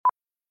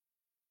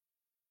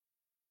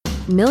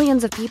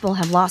Millions of people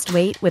have lost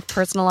weight with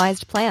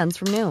personalized plans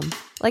from Noom.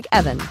 Like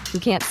Evan, who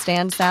can't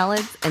stand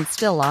salads and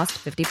still lost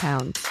 50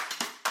 pounds.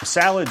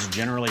 Salads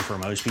generally for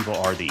most people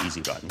are the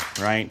easy button,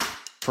 right?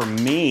 For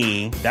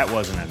me, that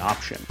wasn't an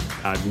option.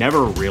 I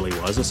never really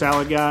was a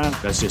salad guy.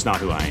 That's just not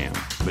who I am.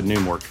 But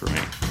Noom worked for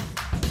me.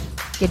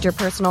 Get your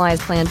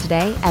personalized plan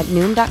today at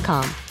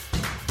Noom.com.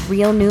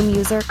 Real Noom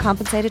user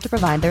compensated to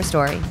provide their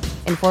story.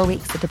 In 4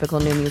 weeks, the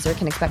typical Noom user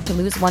can expect to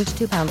lose 1 to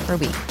 2 pounds per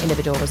week.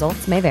 Individual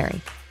results may vary.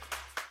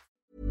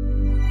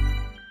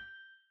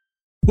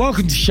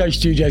 Welcome to Show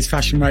Studios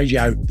Fashion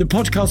Radio, the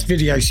podcast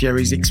video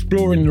series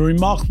exploring the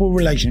remarkable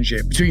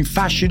relationship between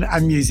fashion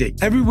and music.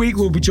 Every week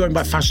we'll be joined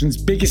by fashion's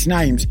biggest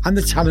names and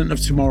the talent of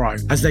tomorrow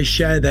as they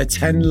share their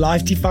 10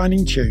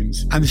 life-defining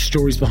tunes and the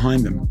stories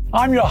behind them.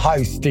 I'm your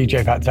host,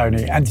 DJ Fat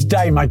Tony, and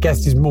today my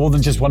guest is more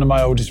than just one of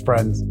my oldest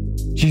friends.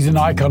 She's an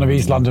icon of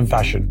East London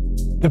fashion.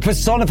 The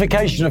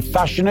personification of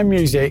fashion and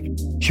music,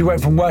 she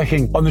went from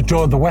working on the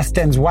door of the West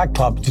End's WAG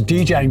Club to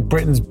DJing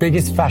Britain's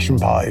biggest fashion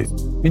parties.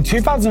 In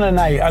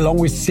 2008, along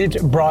with Sid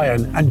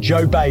Bryan and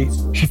Joe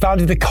Bates, she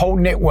founded the cult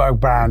knitwear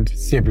brand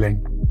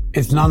Sibling.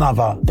 It's none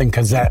other than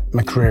Cozette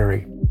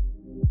McCreery.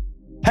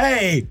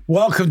 Hey,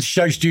 welcome to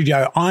Show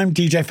Studio. I'm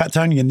DJ Fat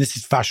Tony and this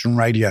is Fashion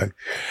Radio.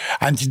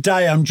 And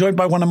today I'm joined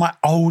by one of my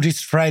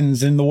oldest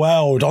friends in the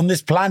world, on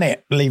this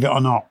planet, believe it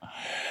or not,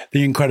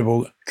 the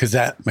incredible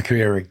Cozette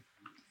McCreery.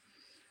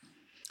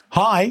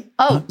 Hi.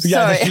 Oh,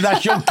 sorry.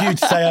 That's your cue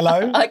to say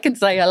hello. I can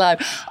say hello.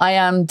 I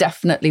am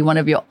definitely one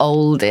of your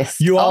oldest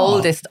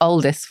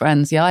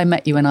friends. Yeah, I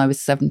met you when I was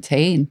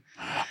 17.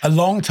 A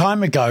long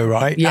time ago,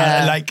 right?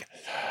 Yeah.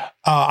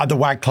 At the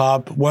WAG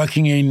Club,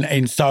 working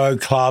in Soho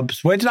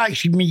clubs. Where did I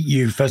actually meet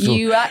you, first of all?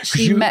 You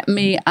actually met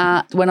me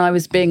when I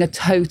was being a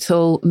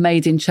total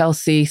made in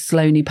Chelsea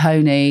Sloaney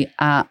pony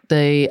at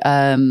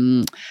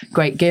the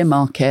Great Gear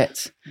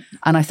Market.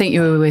 And I think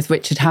you were with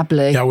Richard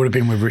Habley. Yeah, I would have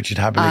been with Richard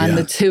Habley, And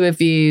the two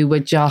of you were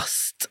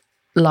just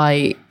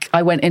like,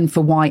 I went in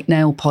for white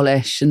nail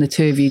polish and the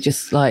two of you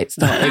just like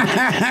started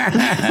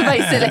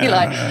basically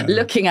like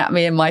looking at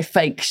me in my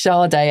fake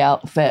Sade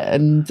outfit.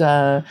 And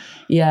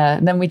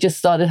and then we just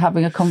started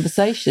having a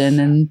conversation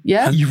and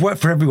You've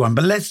worked for everyone,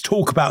 but let's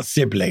talk about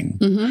Sibling.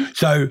 Mm-hmm.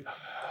 So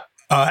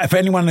if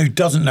anyone who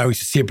doesn't know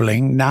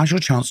Sibling, now's your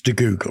chance to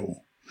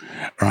Google,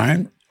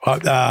 right?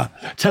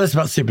 Tell us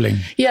about Sibling.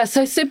 Yeah,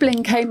 so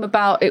Sibling came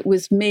about, it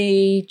was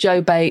me,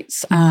 Joe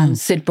Bates and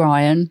Sid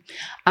Bryan.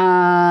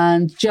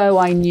 And Joe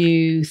I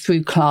knew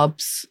through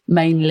clubs,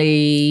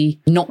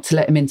 mainly not to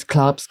let him into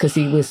clubs because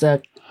he was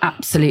an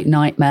absolute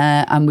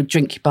nightmare and would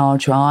drink your bar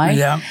dry.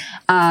 Yeah.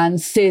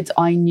 And Sid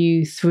I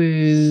knew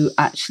through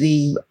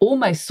actually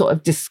almost sort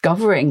of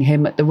discovering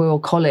him at the Royal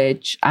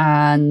College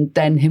and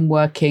then him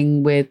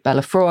working with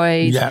Bella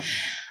Freud. Yeah.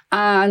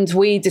 And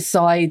we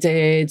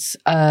decided,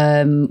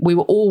 we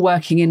were all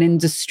working in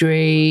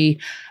industry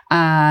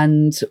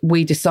and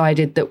we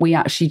decided that we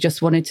actually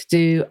just wanted to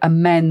do a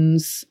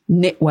men's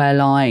knitwear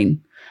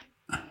line.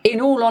 In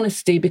all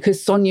honesty,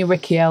 because Sonia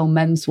Rykiel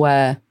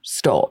menswear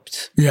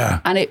stopped. Yeah.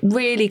 And it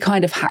really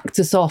kind of hacked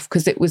us off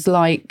because it was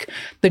like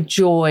the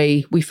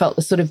joy, we felt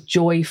the sort of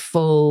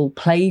joyful,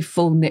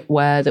 playful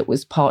knitwear that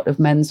was part of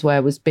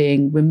menswear was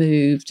being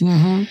removed.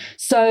 Mm-hmm.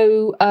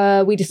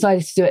 So we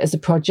decided to do it as a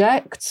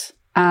project.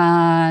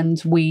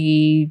 And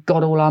we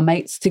got all our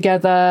mates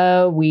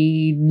together.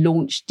 We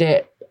launched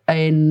it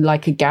in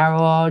like a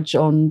garage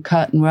on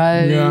Curtain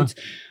Road.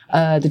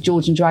 Yeah. The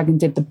George and Dragon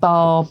did the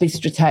bar.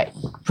 Bistrotech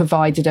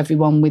provided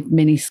everyone with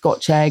mini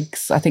Scotch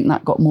eggs. I think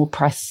that got more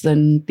press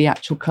than the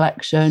actual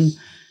collection.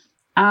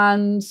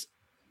 And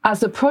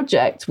as a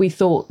project, we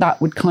thought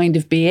that would kind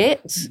of be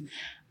it.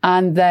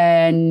 And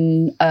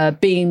then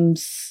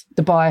Beams,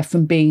 the buyer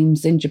from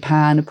Beams in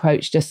Japan,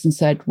 approached us and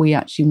said, we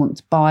actually want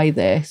to buy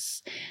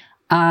this.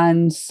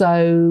 And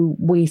so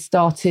we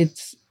started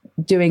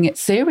doing it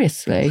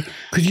seriously.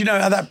 Because,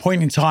 at that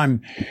point in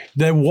time,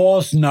 there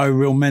was no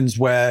real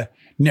menswear,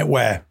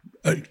 knitwear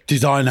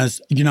designers,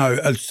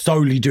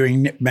 solely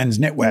doing men's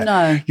knitwear.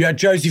 No. You had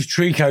Joseph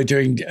Trico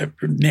doing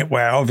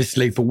knitwear,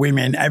 obviously, for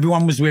women.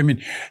 Everyone was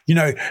women.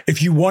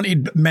 If you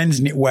wanted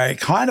men's knitwear, it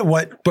kind of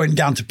went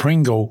down to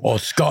Pringle or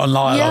Scott and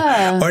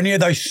Lyle or any of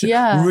those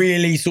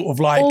really sort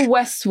of like... Or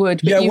Westwood.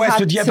 But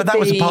Westwood, but that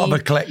was a part of a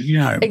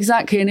collection,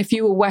 Exactly. And if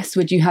you were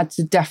Westwood, you had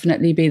to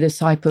definitely be the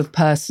type of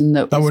person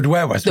that would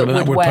wear Westwood and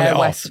that would pull it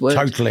Westwood.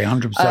 Off. Totally,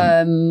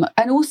 100%.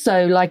 And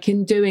also, like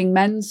in doing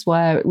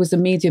menswear, it was a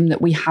medium that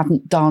we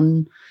hadn't done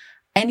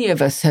any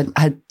of us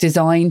had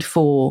designed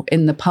for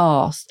in the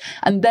past.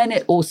 And then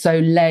it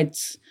also led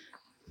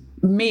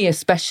me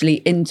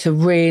especially into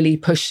really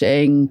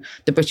pushing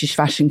the British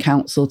Fashion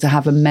Council to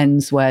have a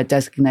menswear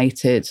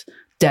designated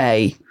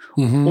day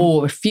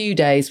or a few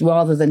days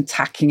rather than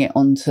tacking it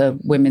onto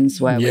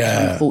women's wear, which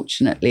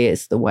unfortunately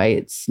is the way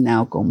it's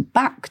now gone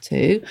back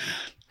to.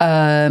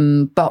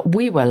 But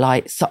we were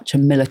like such a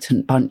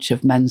militant bunch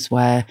of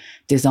menswear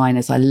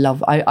designers. I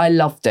loved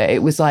it.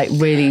 It was like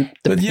really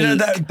the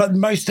peak. But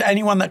most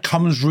anyone that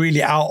comes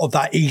really out of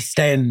that East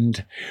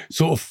End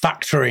sort of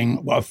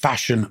factoring of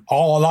fashion, I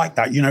like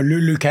that.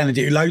 Lulu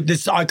Kennedy.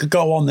 I could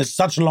go on. There's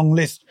such a long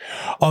list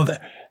of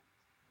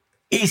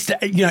East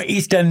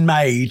End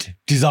made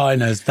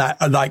designers that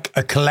are like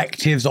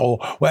collectives or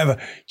whatever.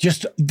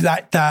 Just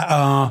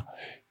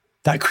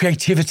that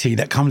creativity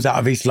that comes out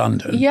of East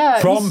London.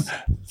 Yeah.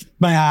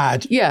 May I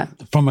add? Yeah.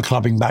 From a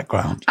clubbing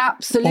background.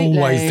 Absolutely.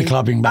 Always the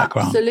clubbing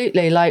background.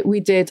 Absolutely. Like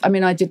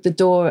I did the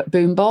door at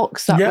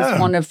Boombox. That was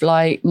one of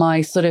like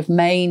my sort of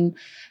main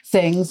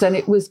things. And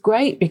it was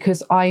great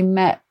because I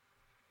met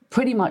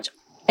pretty much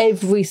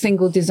every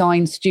single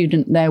design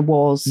student there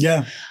was.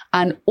 Yeah.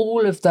 And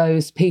all of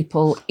those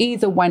people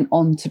either went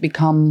on to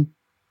become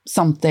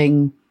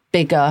something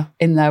bigger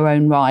in their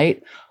own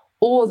right,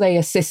 or they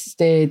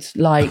assisted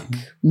like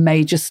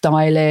major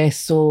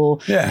stylists so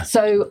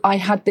I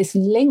had this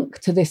link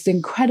to this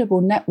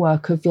incredible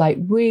network of like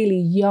really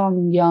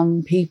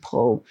young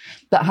people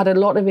that had a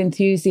lot of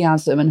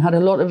enthusiasm and had a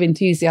lot of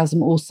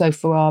enthusiasm also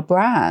for our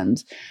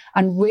brand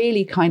and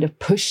really kind of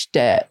pushed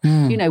it.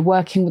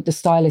 Working with the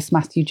stylist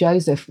Matthew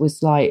Joseph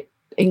was like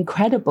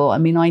incredible. I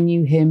mean, I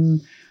knew him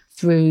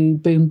through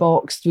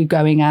Boombox, through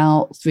going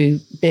out, through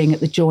being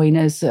at the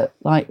Joiners at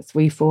like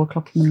 3-4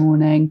 o'clock in the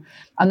morning.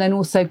 And then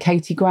also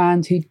Katie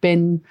Grand, who'd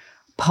been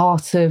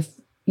part of,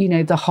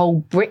 the whole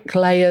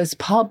Bricklayers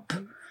pub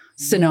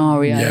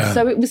scenario. Yeah.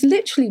 So it was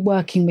literally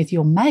working with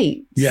your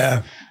mates.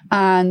 Yeah.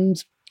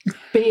 And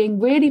being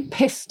really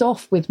pissed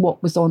off with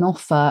what was on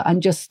offer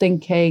and just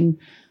thinking,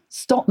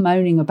 stop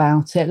moaning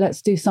about it.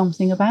 Let's do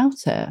something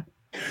about it.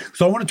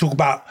 So I want to talk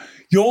about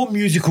your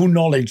musical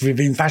knowledge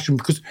within fashion,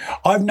 because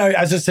I've known,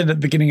 as I said at the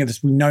beginning of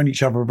this, we've known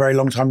each other a very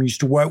long time. You used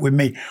to work with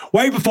me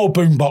way before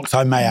Boombox,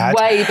 I may add.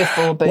 Way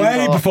before Boombox.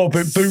 Way before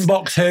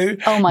Boombox who?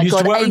 Oh my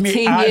God,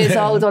 18 years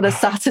old on a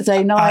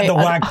Saturday night. At the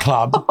WAG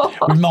Club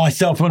with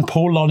myself and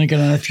Paul Lonigan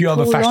and a few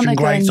other fashion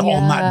greats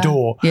on that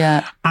door.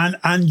 Yeah. And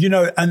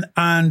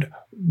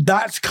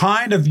that's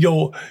kind of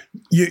you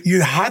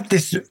had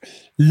this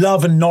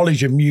love and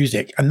knowledge of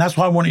music. And that's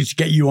why I wanted to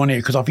get you on here,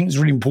 because I think it's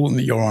really important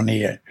that you're on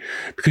here,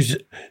 because,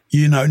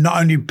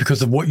 not only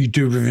because of what you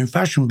do within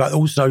fashion, but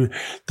also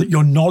that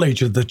your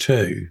knowledge of the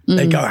two,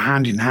 they go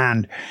hand in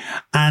hand.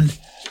 And,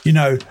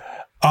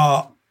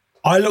 I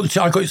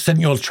got sent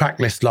your track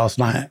list last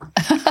night.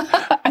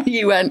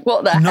 You went,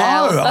 what the hell?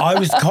 No, I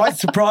was quite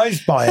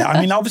surprised by it.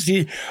 I mean,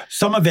 obviously,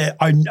 some of it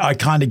I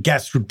kind of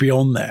guessed would be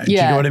on there. Do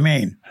you know what I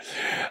mean?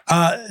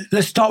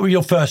 Let's start with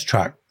your first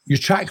track. Your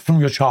track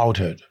from your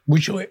childhood,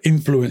 which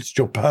influenced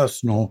your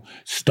personal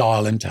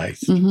style and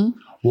taste. Mm-hmm.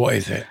 What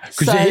is it?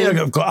 Because here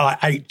I've got like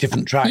 8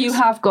 different tracks. You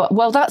have got,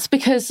 well, that's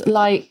because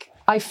like,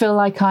 I feel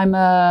like I'm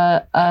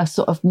a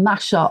sort of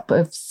mashup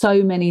of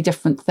so many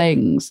different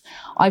things.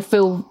 I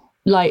feel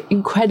like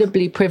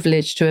incredibly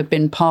privileged to have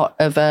been part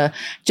of a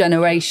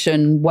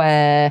generation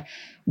where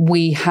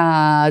we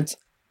had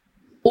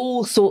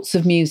all sorts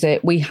of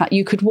music.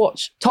 You could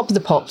watch Top of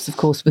the Pops, of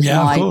course, was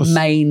my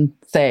main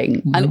thing.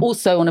 Mm-hmm. And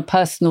also on a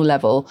personal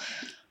level,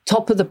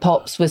 Top of the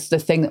Pops was the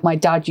thing that my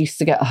dad used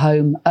to get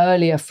home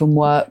earlier from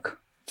work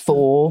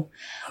for.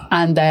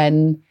 And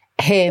then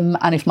him,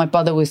 and if my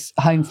brother was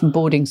home from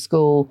boarding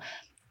school,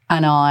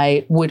 and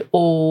I would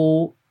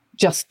all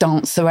just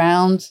dance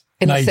around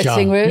in the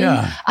sitting room.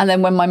 Yeah. And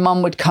then when my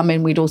mum would come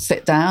in, we'd all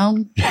sit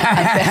down and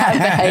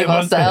behave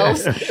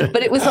ourselves.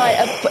 But it was like,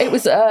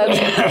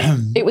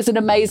 it was an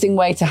amazing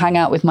way to hang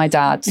out with my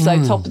dad.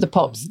 So Top of the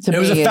Pops to me,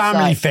 it was a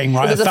family thing,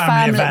 right? It was a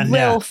family event,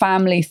 real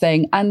family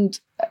thing. And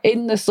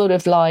in the sort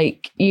of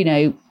like,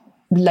 late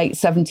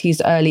 70s,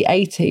 early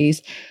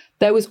 80s,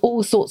 there was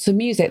all sorts of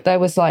music. There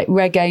was like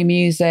reggae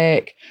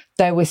music.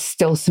 There was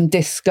still some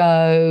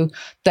disco.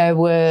 There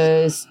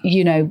was,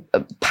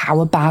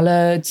 power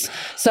ballads.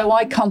 So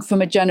I come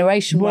from a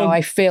generation where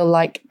I feel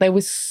like there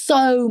was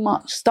so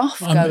much stuff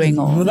going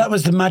on. Well, that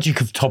was the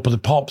magic of Top of the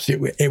Pops.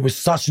 It was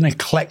such an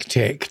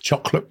eclectic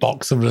chocolate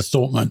box of an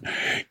assortment.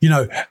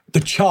 The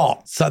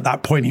charts at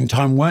that point in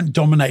time weren't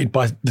dominated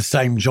by the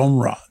same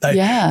genre.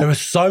 There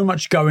was so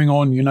much going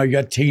on. You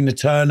had Tina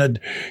Turner,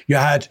 you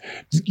had,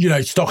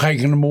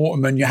 Stockhausen and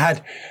Mortimer, you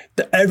had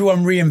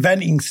everyone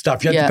reinventing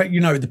stuff. You had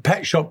the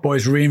Pet Shop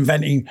Boys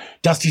reinventing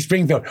Dusty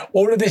Springfield.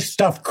 All of this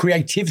stuff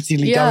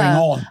creatively going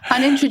on.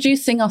 And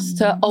introducing us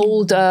to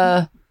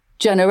older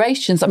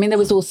generations. I mean, there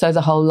was also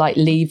the whole like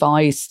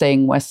Levi's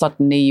thing where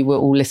suddenly you were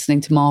all listening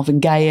to Marvin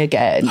Gaye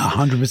again.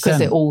 100%. Because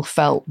it all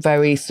felt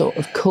very sort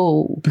of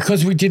cool.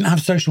 Because we didn't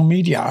have social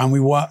media and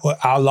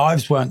our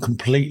lives weren't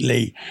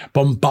completely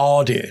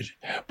bombarded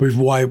with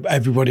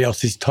everybody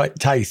else's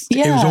taste.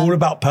 Yeah. It was all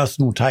about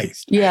personal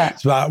taste. Yeah.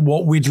 It's about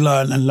what we'd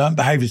learned and learned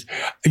behaviours.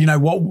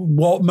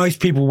 What most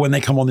people, when they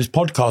come on this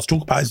podcast,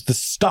 talk about is the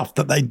stuff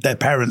that their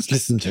parents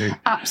listen to.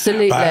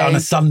 Absolutely. On a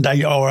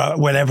Sunday or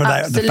whenever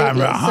the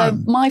family are at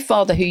home. So my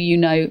father, who you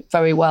know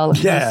very well, and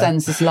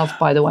sends his love,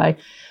 by the way,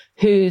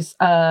 who's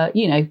comes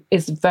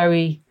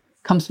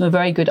from a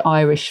very good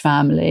Irish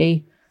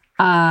family,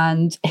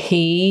 and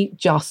he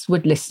just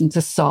would listen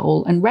to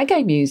soul and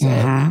reggae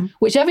music,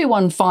 which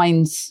everyone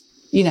finds,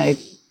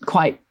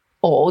 quite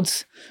odd,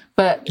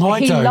 but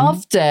he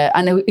loved it.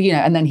 And,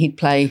 and then he'd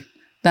play,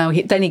 then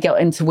he got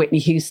into Whitney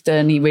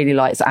Houston. He really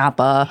likes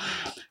ABBA,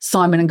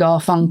 Simon and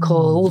Garfunkel,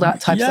 all that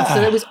type of stuff.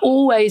 So there was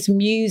always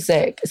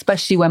music,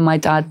 especially when my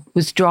dad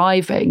was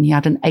driving. He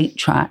had an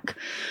 8-track.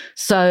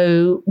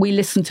 So we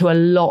listened to a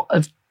lot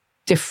of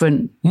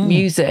different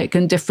music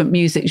and different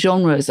music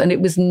genres. And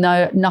it was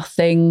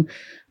nothing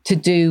to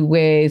do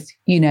with,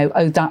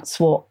 that's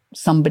what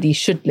somebody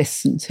should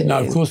listen to. No,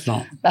 of course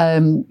not.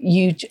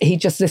 He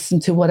just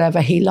listened to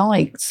whatever he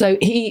liked. So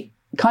he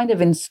kind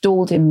of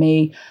installed in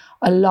me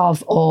a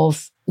love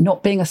of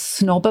not being a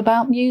snob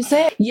about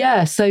music.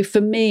 Yeah, so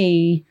for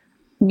me,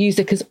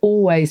 music has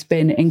always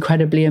been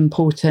incredibly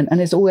important and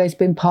has always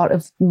been part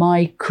of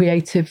my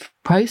creative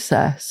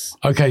process.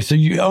 Okay, so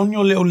you on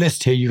your little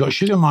list here, you've got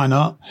Sugar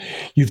Minott,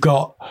 you've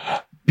got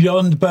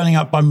Beyond Burning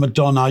Up by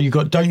Madonna, you've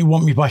got Don't You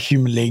Want Me by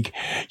Human League,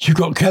 you've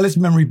got Careless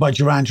Memory by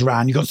Duran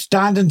Duran, you've got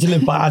Stand and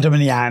Deliver by Adam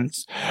and the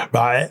Ants,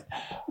 right?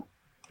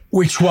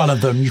 Which one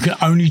of them? You can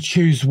only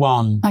choose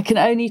one. I can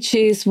only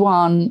choose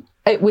one.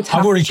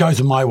 I've already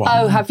chosen my one.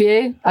 Oh, have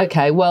you?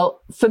 Okay. Well,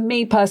 for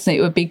me personally,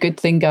 it would be Good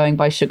Thing Going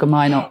by Sugar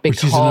Minott,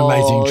 because which is an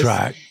amazing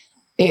track.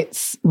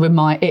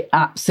 It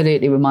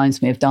absolutely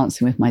reminds me of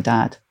dancing with my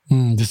dad.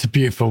 Just a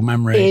beautiful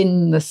memory.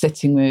 In the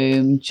sitting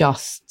room,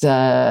 just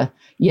doing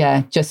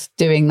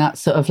that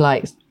sort of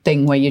like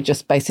thing where you're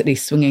just basically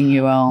swinging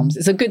your arms.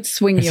 It's a good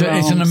swing your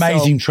arms. It's an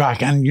amazing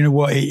track. And you know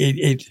what?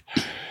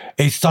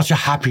 It's such a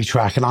happy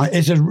track, and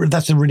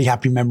that's a really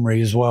happy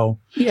memory as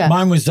well. Yeah,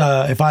 mine was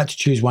if I had to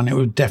choose one, it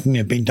would definitely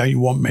have been "Don't You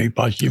Want Me"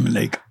 by Human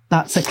League.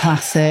 That's a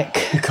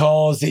classic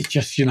because it's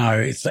just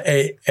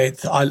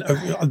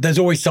there's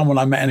always someone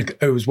I met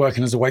who was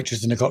working as a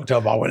waitress in a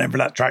cocktail bar whenever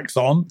that track's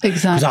on. Exactly,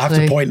 because I have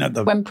to point at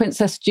them. When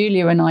Princess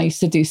Julia and I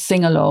used to do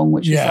sing along,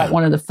 which was like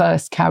one of the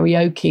first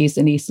karaoke's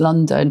in East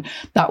London,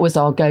 that was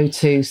our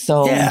go-to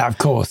song. Yeah, of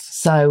course.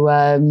 So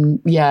I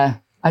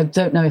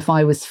don't know if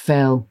I was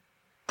Phil.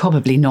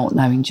 Probably not,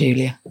 knowing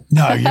Julia.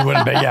 No, you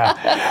wouldn't be,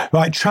 yeah.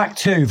 Right, track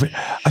 2,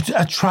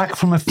 a track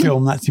from a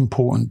film that's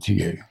important to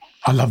you.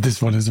 I love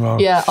this one as well.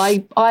 Yeah,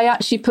 I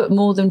actually put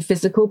More Than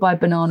Physical by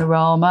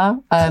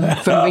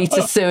Bananarama from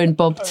Rita Sue and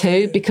Bob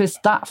too, because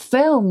that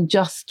film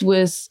just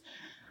was...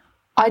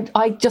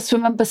 I just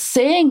remember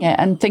seeing it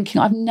and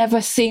thinking, I've never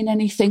seen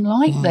anything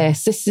like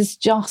this. This is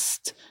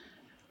just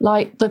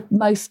like the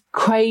most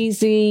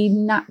crazy,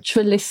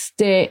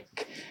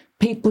 naturalistic,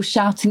 people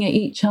shouting at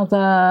each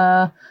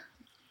other...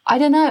 I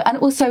don't know. And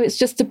also it's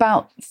just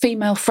about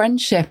female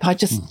friendship. I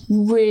just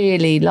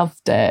really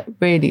loved it.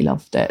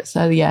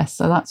 So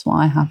that's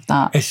why I have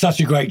that. It's such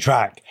a great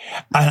track.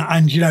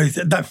 And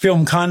that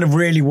film kind of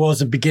really was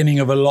the beginning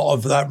of a lot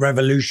of that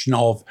revolution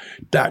of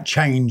that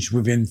change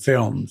within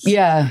films.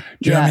 Yeah.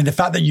 Do you know what I mean? The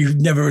fact that you've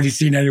never really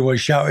seen anyone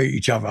shout at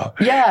each other.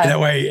 Yeah. In that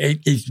way,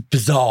 it is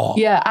bizarre.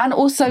 Yeah. And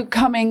also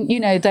coming,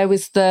 there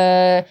was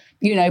the...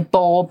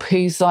 Bob,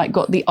 who's like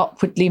got the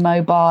upwardly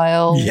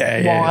mobile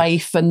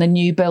wife and the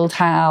new build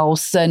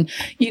house, and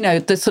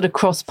the sort of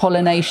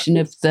cross-pollination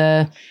of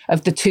the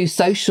two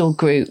social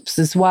groups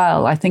as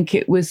well. I think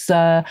it was,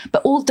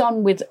 but all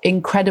done with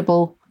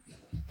incredible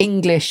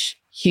English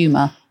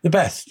humour. The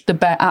best,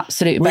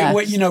 absolute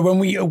best.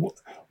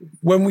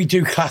 When we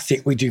do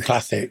classic, we do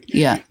classic.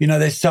 Yeah.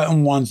 There's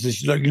certain ones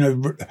that's like,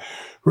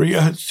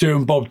 Rita, Sue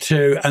and Bob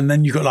too. And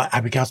then you've got like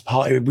Abigail's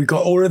Party. We've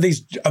got all of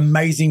these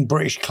amazing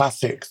British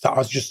classics that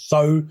are just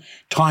so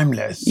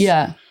timeless.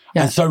 Yeah.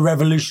 Yeah. And so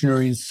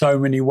revolutionary in so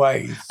many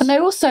ways. And they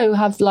also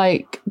have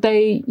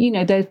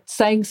they're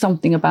saying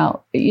something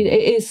about, it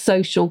is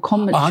social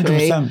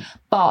commentary.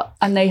 100%.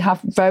 And they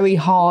have very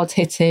hard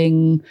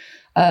hitting,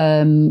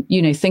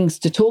 things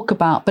to talk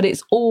about, but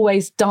it's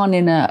always done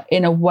in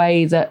a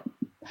way that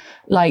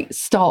like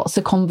starts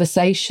a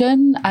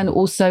conversation and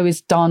also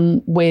is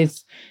done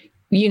with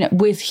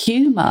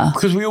humor.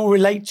 Because we all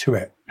relate to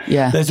it.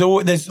 Yeah. There's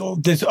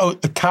a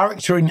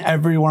character in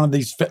every one of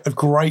these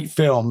great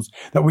films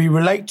that we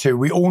relate to.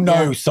 We all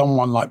know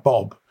someone like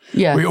Bob.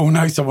 Yeah. We all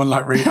know someone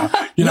like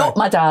Rita. Not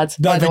my dad,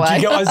 by the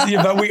way.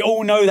 But we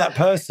all know that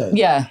person.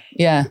 Yeah,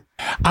 yeah.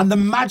 And the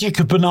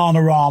magic of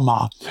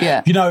Bananarama.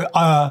 Yeah.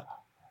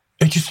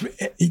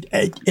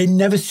 It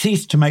never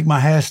ceased to make my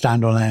hair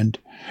stand on end.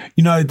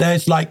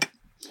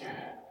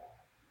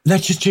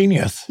 That's just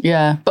genius.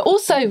 Yeah. But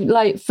also,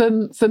 like,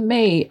 for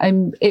me,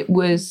 it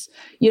was,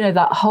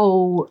 that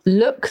whole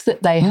look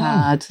that they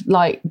had,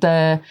 like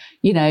the,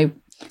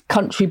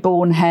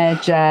 country-born hair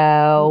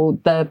gel,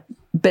 the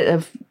bit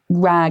of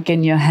rag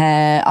in your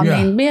hair. I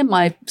mean, me and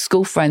my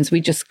school friends,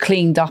 we just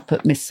cleaned up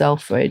at Miss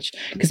Selfridge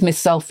because Miss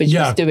Selfridge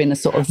was doing a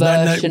sort of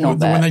version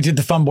of it. When they did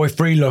the Fun Boy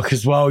Free look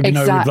as well, you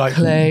know, with like,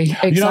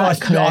 you know,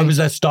 I was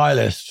their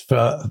stylist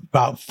for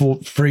about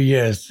 3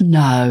 years.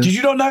 No. Did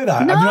you not know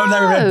that? No. Have you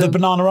not read the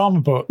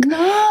Bananarama book?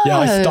 No. Yeah,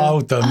 I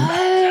styled them.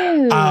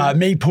 Oh.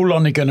 Me, Paul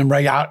Lonigan and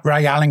Ray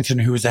Allington,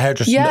 who was a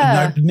hairdresser.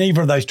 Yeah. No,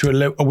 neither of those two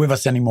are with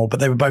us anymore,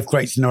 but they were both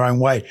greats in their own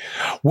way.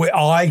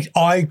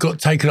 I got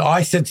taken,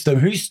 I said to them,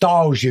 who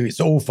styles you? It's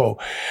awful.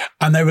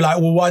 And they were like,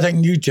 well, why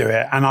don't you do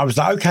it? And I was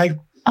like, okay.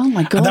 Oh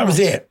my God. And that was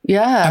it.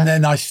 Yeah. And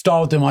then I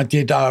styled them. I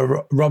did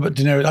Robert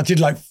De Niro. I did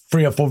like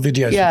 3 or 4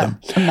 videos with them.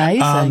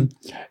 Amazing.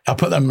 I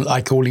put them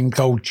like all in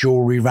gold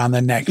jewelry around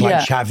their neck,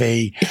 like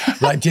Chavy.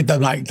 Like did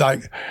them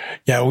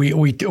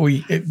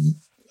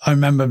I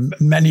remember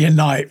many a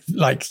night,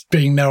 like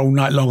being there all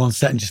night long on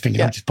set and just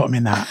thinking, I'll just put them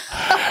in that.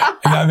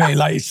 You know what I mean?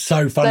 Like, it's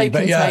so funny.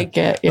 They can take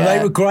it, But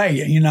they were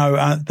great, you know,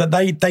 that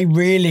they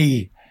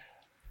really,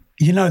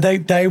 you know,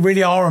 they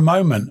really are a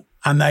moment.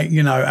 And they,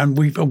 you know, and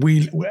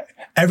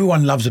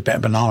everyone loves a bit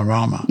of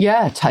Bananarama.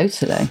 Yeah,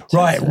 totally.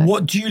 Right.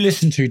 What do you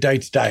listen to day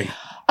to day?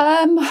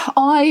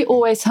 I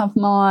always have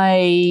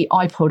my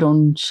iPod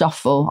on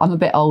shuffle. I'm a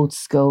bit old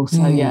school, so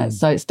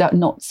so it's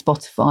not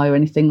Spotify or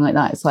anything like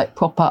that. It's like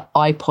proper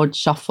iPod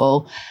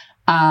shuffle,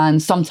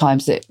 and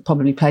sometimes it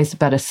probably plays a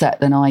better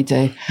set than I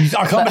do.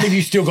 I can't believe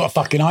you still got a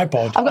fucking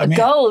iPod. I've got a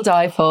gold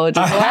iPod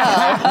as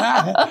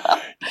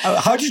well.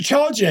 How do you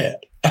charge it?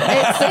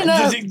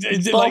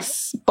 It's in a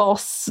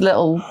boss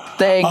little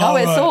thing.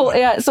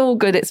 It's all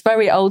good. It's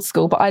very old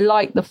school, but I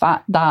like the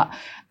fact that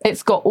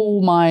it's got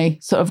all my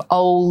sort of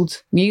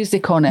old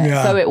music on it.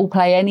 Yeah. So it will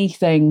play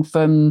anything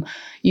from,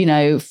 you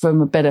know,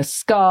 from a bit of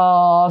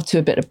ska to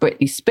a bit of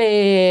Britney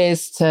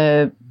Spears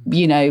to,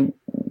 you know,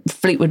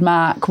 Fleetwood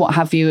Mac, what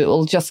have you. It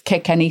will just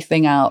kick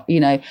anything out, you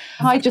know.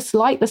 I just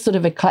like the sort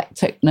of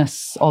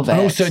eclecticness of it.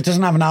 And also, it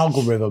doesn't have an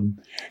algorithm.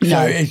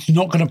 So it's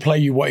not going to play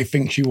you what it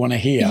thinks you want to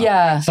hear.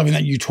 Yeah. Something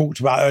that you talked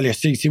about earlier.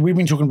 See, we've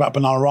been talking about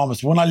Bananarama.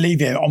 So when I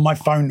leave it on my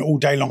phone all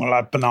day long, I'll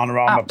have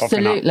Bananarama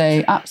popping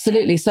up.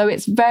 Absolutely. So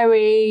it's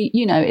very,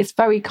 you know, it's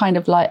very kind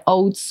of like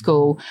old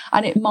school.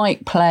 And it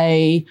might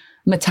play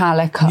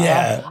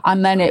Metallica.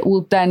 And then it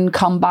will then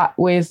come back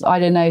with, I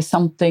don't know,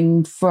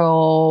 something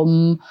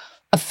from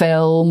a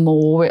film,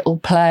 or it'll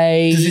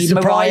play Does it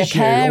surprise Mariah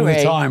Carey you all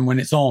the time when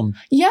it's on?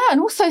 Yeah, and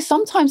also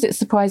sometimes it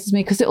surprises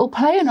me because it'll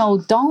play an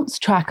old dance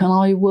track and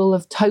I will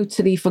have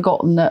totally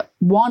forgotten that,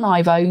 1,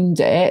 I've owned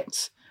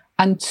it,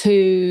 and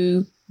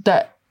 2,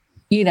 that,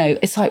 you know,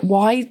 it's like,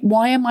 why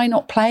am I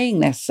not playing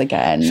this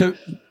again? So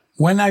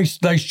when those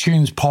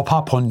tunes pop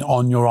up on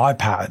your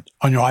iPod,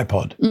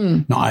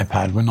 not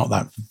iPad, we're not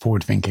that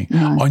forward thinking,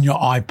 on your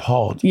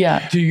iPod,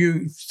 do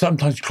you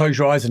sometimes close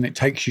your eyes and it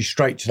takes you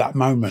straight to that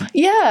moment?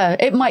 Yeah,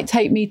 it might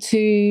take me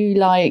to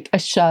like a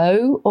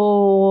show,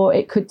 or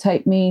it could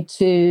take me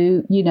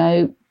to, you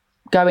know,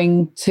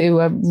 going to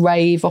a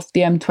rave off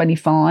the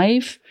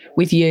M25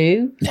 with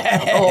you,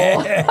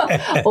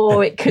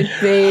 or it could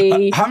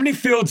be... How many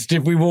fields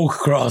did we walk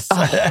across?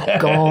 Oh,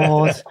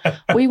 God.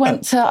 We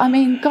went to, I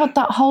mean, God,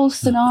 that whole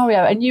scenario.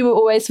 And you were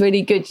always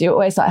really good. You were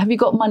always like, have you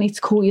got money to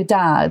call your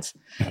dad?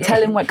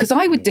 Tell him what, because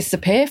I would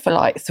disappear for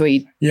like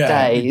 3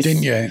 days.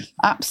 Didn't you?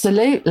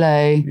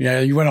 Absolutely.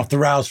 Yeah, you went off the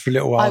rails for a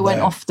little while. I went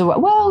off the,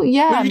 well,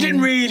 yeah. Well, you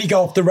didn't really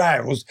go off the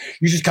rails.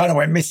 You just kind of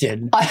went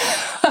missing.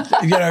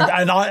 You know,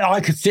 and I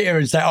could sit here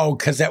and say, oh,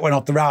 Cozette went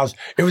off the rails.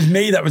 It was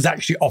me that was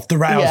actually off the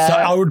rails. So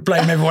I would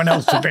blame everyone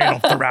else for being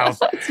off the rails.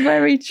 That's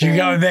very true. Do you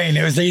know what I mean?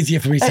 It was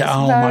easier for me to say,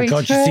 oh my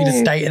God, you see the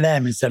state of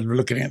them instead of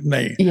looking at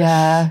me.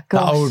 Yeah.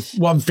 That old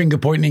 1 finger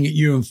pointing at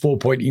you and 4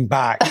 pointing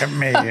back at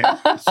me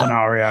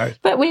scenario.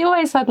 But we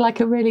always had like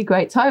a really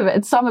great time.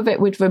 And some of it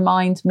would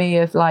remind me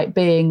of like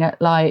being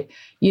at like,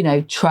 you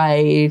know,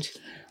 Trade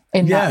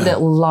in that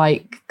little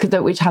like,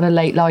 which had a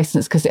late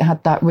license because it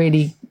had that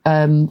really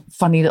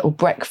funny little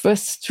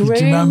breakfast room. Do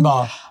you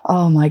remember?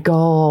 Oh my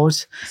God.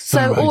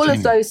 So all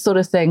of those sort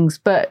of things.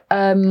 But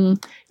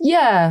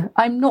yeah,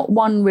 I'm not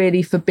one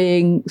really for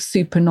being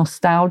super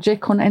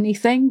nostalgic on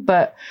anything,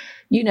 but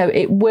you know,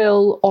 it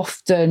will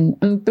often,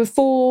 and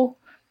before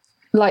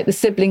like the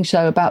sibling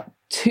show, about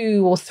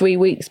 2 or 3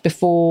 weeks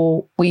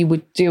before we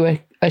would do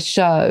a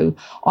show,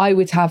 I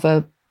would have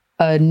a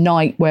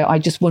night where I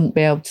just wouldn't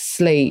be able to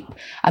sleep.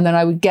 And then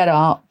I would get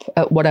up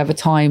at whatever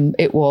time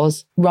it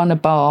was, run a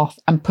bath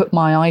and put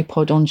my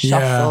iPod on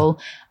shuffle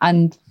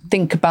and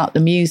think about the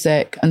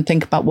music and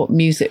think about what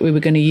music we were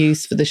going to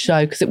use for the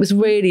show, because it was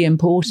really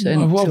important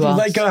to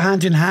us. They go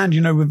hand in hand,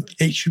 you know,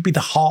 it should be the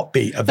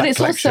heartbeat of that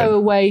collection. But it's also a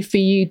way for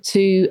you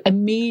to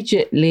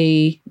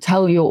immediately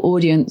tell your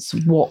audience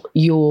what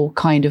your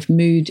kind of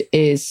mood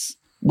is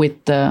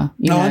with the,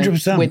 you know,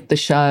 100%. With the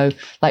show,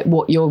 like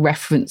what your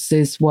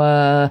references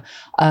were,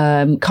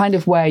 kind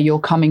of where you're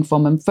coming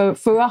from. And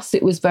for us,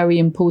 it was very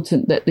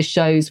important that the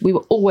shows, we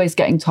were always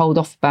getting told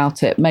off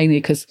about it, mainly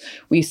because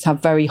we used to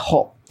have very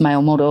hot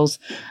male models,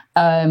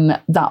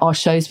 that our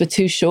shows were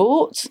too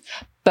short.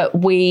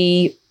 But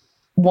we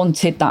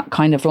wanted that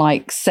kind of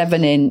like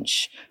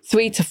 7-inch,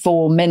 3 to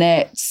 4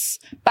 minutes,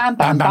 bam,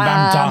 bam,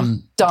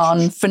 bam,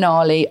 done,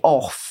 finale,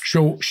 off.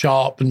 Short,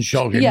 sharp and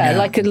shocking. Yeah,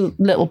 like a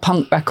little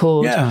punk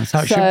record. Yeah, that's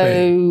how it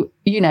should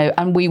be.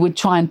 And we would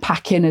try and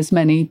pack in as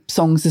many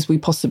songs as we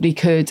possibly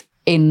could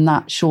in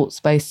that short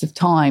space of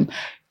time,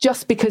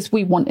 just because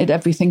we wanted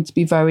everything to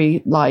be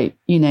very like,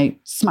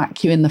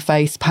 smack you in the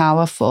face,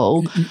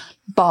 powerful.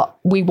 But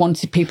we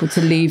wanted people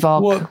to leave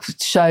our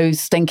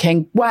shows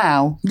thinking,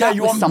 wow, that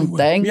was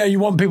something. Yeah, you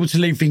want people to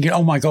leave thinking,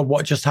 oh my God,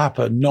 what just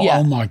happened? Not,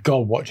 oh my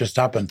God, what just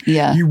happened?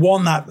 Yeah. You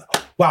want that,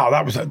 wow,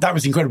 that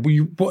was incredible.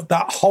 You put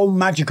that whole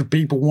magic of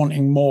people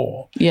wanting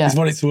more is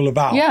what it's all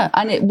about. Yeah,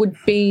 and it would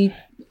be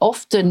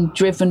often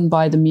driven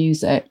by the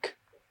music.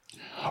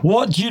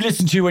 What do you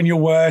listen to when you're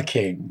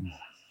working?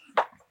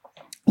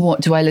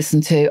 What do I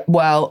listen to?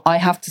 Well, I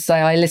have to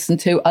say I listen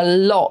to a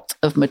lot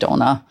of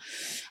Madonna.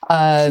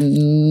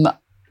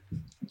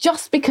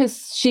 Just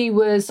because she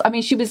was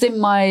in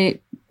my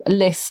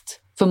list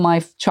for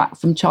my track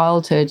from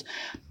childhood.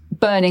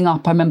 Burning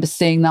Up, I remember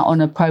seeing that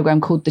on a programme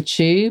called The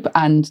Tube,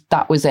 and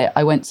that was it.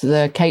 I went to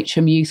the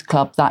Caterham Youth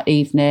Club that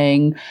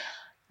evening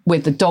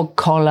with the dog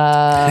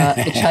collar,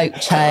 the choke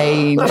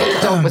chain. The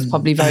dog was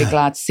probably very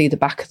glad to see the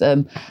back of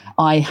them.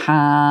 I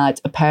had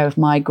a pair of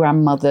my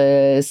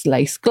grandmother's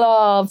lace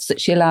gloves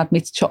that she allowed me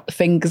to chop the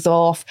fingers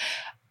off.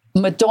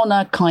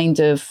 Madonna kind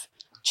of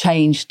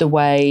changed the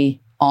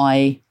way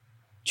I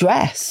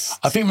dressed.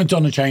 I think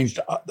Madonna changed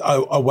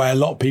a way a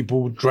lot of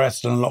people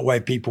dressed and a lot of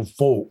way people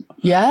thought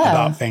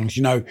about things.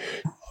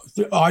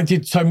 I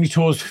did so many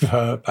tours with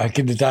her back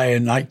in the day,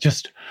 and like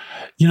just,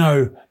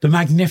 the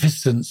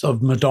magnificence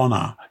of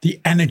Madonna, the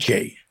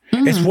energy.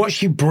 It's what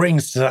she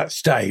brings to that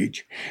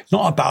stage. It's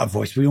not about her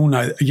voice. We all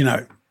know,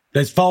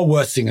 there's far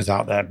worse singers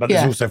out there, but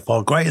there's also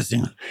far greater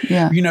singers.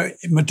 Yeah.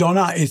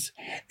 Madonna it's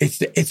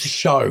a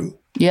show.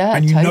 Yeah,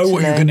 and you know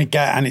what you're going to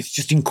get, and it's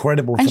just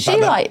incredible. And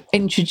she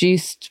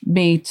introduced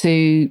me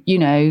to,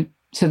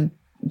 to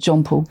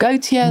Jean Paul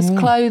Gaultier's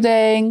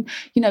clothing,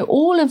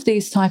 all of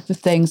these type of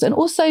things. And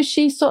also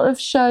she sort of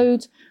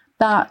showed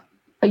that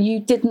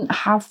you didn't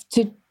have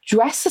to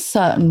dress a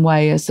certain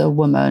way as a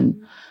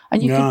woman,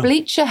 and you could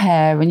bleach your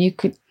hair, and you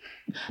could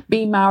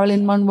be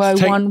Marilyn Monroe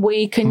one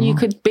week, and you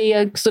could be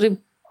a sort of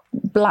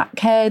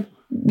black-haired,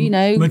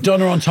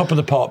 Madonna on top of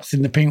the pops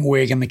in the pink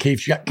wig and the Keith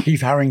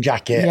Haring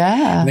jacket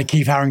and the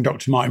Keith Haring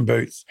Dr. Martin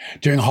boots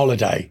doing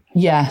Holiday.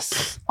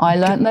 Yes, I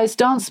learnt those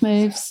dance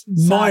moves.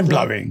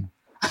 Mind-blowing.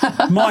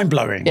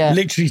 Mind-blowing. Yeah.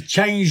 Literally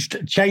changed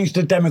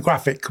the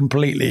demographic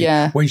completely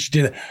when she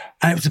did it.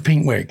 And it was a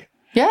pink wig.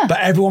 Yeah. But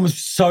everyone was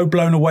so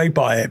blown away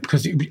by it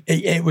because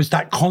it was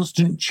that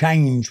constant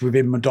change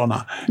within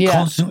Madonna. Yeah.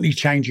 Constantly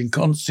changing,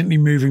 constantly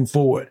moving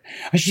forward.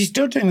 And she's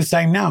still doing the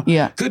same now.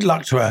 Yeah. Good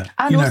luck to her.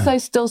 And also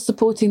still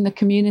supporting the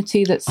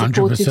community that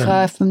supported 100%.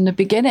 Her from the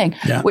beginning,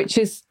 which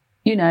is,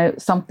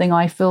 something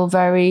I feel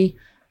very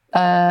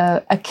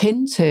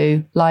akin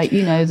to. Like,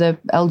 the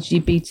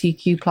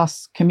LGBTQ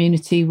plus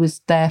community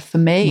was there for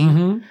me.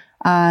 Mm-hmm.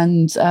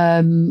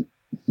 And,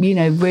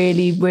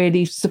 really,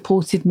 really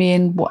supported me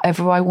in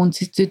whatever I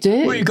wanted to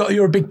do. Well,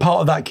 you're a big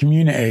part of that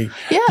community.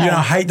 Yeah.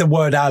 I hate the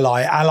word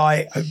ally.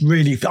 Ally,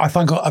 really, I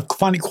find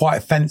it quite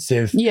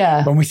offensive.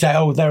 Yeah. When we say,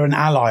 oh, they're an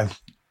ally.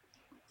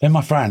 They're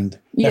my friend.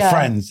 They're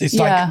friends. It's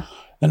like,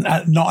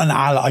 not an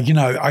ally.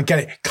 I get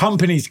it.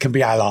 Companies can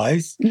be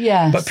allies.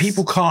 Yeah. But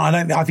people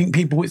can't. I think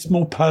people, it's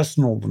more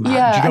personal than that.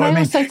 Yeah. Do you know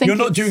what I mean? You're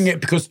not doing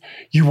it because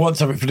you want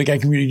something for the gay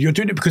community. You're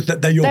doing it because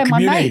they're your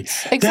community. My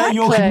mates. Exactly. They're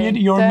your community.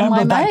 You're a member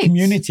of that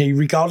community,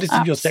 regardless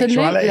of your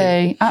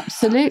sexuality.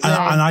 Absolutely.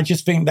 And I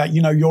just think that,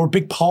 you're a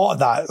big part of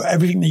that.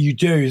 Everything that you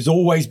do has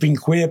always been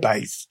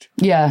queer-based.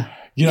 Yeah.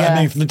 You know what I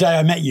mean? From the day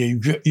I met you,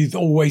 you've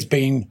always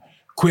been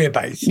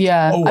queer-based.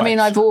 Yeah. Always. I mean,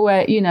 I've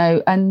always,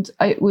 and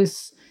it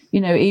was...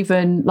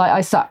 even like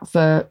I sat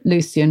for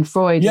Lucian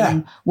Freud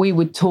and we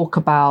would talk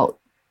about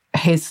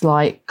his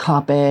like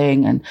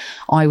clubbing and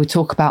I would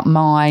talk about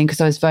mine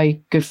because I was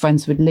very good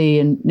friends with Lee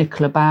and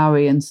Nicola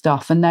Bowery and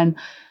stuff. And then,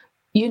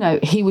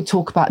 he would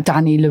talk about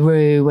Danny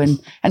LaRue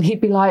and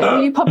he'd be like,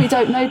 well, you probably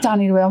don't know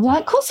Danny LaRue. I'm like,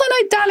 of course I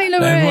know Danny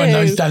LaRue. Everyone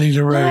knows Danny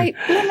LaRue. Like,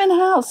 blimmin'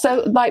 hell.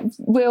 So like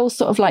real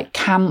sort of like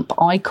camp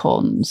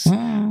icons.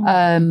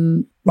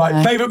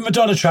 Right, favourite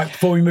Madonna track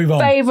before we move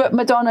on? Favourite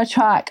Madonna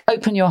track,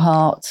 Open Your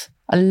Heart.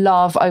 I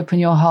love Open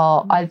Your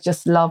Heart. I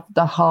just love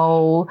the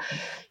whole,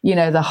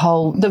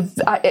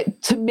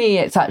 to me,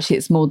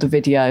 it's more the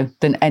video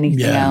than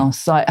anything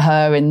else. Like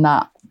her in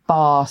that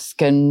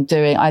mask and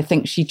doing, I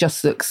think she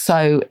just looks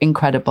so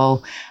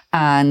incredible.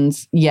 And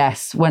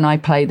yes, when I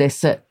play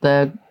this at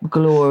the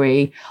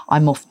Glory,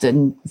 I'm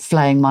often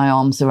flaying my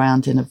arms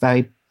around in a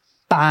very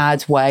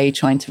bad way,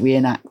 trying to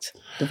reenact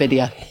the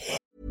video.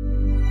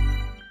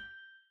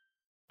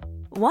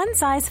 One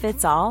size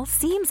fits all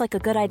seems like a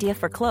good idea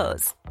for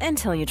clothes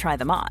until you try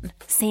them on.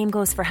 Same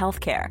goes for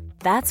healthcare.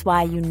 That's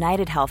why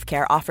United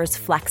Healthcare offers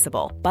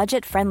flexible,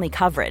 budget-friendly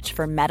coverage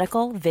for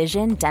medical,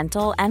 vision,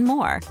 dental, and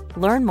more.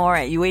 Learn more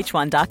at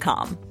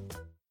uh1.com.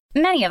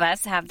 Many of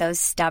us have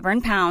those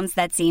stubborn pounds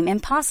that seem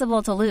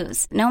impossible to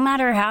lose, no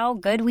matter how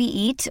good we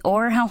eat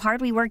or how hard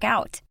we work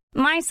out.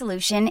 My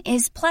solution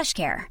is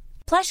PlushCare.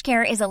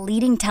 PlushCare is a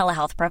leading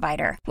telehealth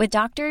provider with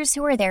doctors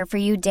who are there for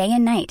you day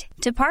and night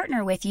to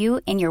partner with you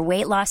in your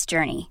weight loss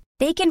journey.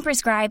 They can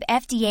prescribe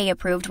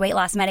FDA-approved weight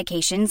loss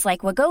medications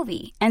like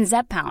Wegovy and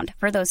Zepbound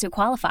for those who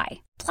qualify.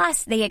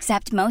 Plus, they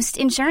accept most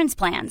insurance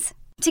plans.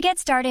 To get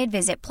started,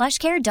 visit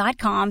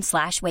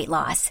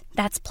plushcare.com/weightloss.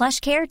 That's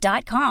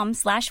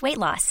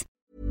plushcare.com/weightloss.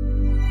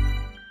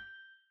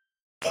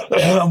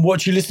 And what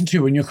do you listen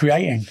to when you're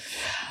creating?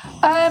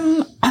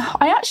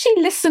 I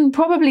actually listen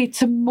probably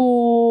to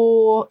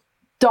more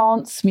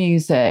dance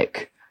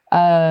music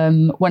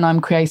when I'm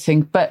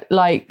creating, but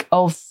like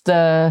of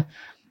the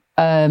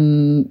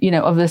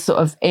of the sort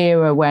of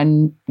era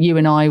when you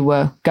and I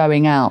were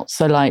going out.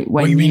 So like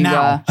when you mean were,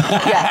 now?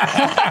 yeah.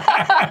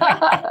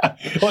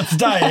 What,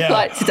 today? Yeah.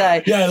 Like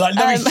today. Yeah, like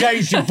nothing's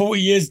changed in 40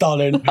 years,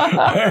 darling.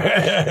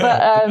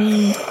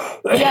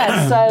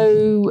 Yeah,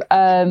 so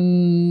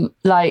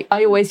like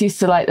I always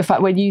used to like the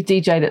fact when you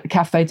DJ'd at the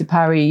Café de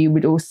Paris, you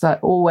would also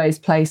always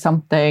play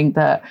something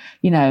that,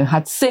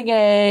 had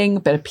singing, a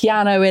bit of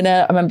piano in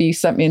it. I remember you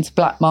sent me into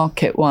Black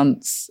Market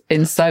once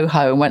in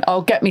Soho and went, "Oh,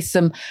 get me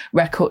some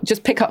record,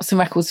 just pick up some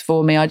records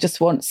for me. I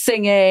just want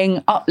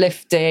singing,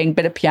 uplifting,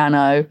 bit of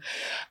piano."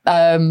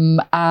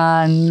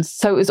 And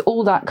so it was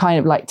all that kind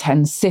of like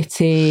 10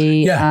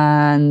 City.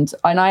 Yeah. And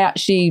I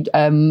actually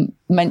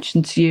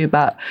mentioned to you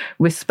about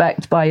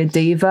Respect by a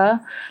Diva,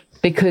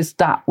 because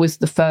that was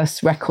the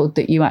first record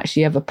that you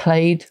actually ever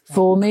played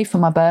for me for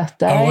my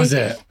birthday. Oh, was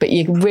it? But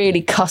you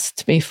really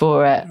cussed me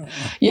for it.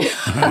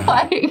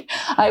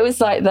 I was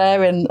like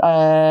there in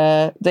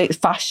the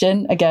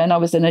fashion again. I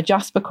was in a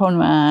Jasper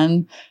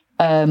Conran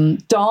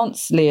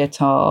dance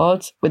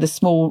leotard with a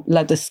small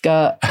leather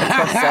skirt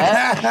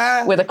across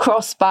it, with a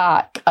cross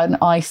back. And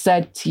I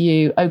said to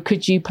you, "Oh,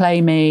 could you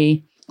play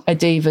me a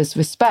Diva's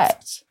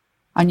Respect?"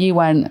 And you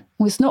went,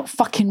 "Well, it's not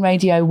fucking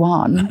Radio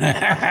 1.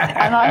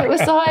 And I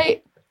was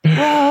like,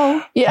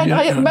 well, yeah. And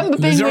I remember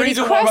being There's a really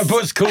reason why my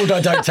book's called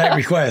I Don't Take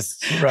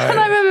Requests. Right. And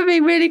I remember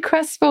being really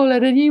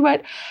crestfallen. And you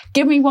went,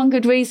 "Give me one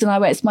good reason." I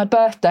went, "It's my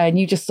birthday." And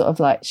you just sort of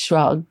like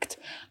shrugged.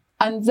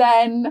 And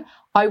then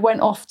I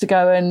went off to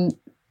go and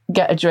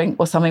get a drink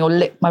or something or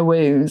lick my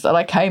wounds. And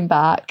I came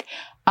back.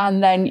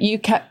 And then you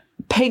kept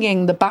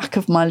pinging the back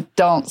of my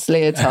dance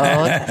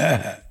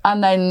leotard.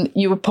 And then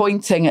you were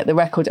pointing at the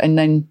record and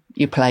then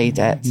you played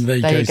it. There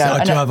you go. So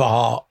I do have a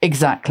heart.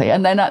 Exactly.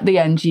 And then at the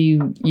end,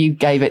 you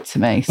gave it to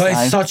me. But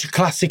it's such a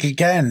classic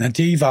again. A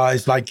diva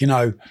is like, we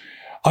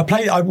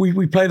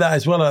play that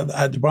as well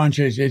at the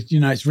branches. It's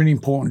a really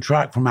important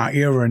track from our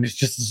era. And it's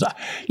just,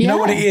 you know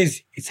what it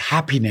is? It's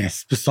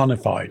happiness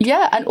personified.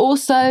 Yeah. And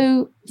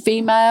also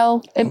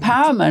female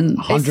empowerment.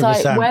 100%. It's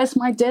like, where's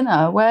my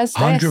dinner? Where's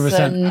this?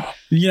 100%.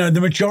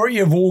 The majority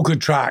of all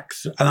good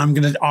tracks,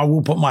 and I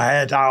will put my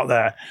head out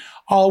there,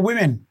 are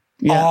women.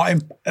 Are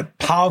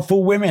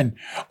powerful women.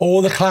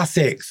 All the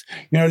classics.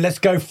 Let's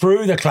go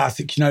through the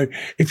classics.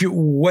 If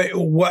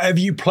whatever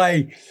you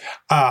play,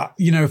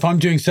 if I'm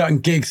doing certain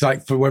gigs,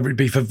 like for whether it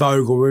be for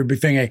Vogue or whether it be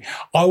thingy,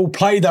 I will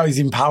play those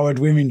empowered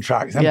women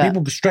tracks, and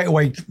people straight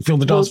away feel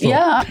the dance floor.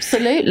 Yeah,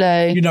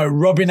 absolutely.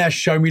 Robin S.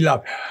 Show Me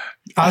Love.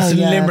 Us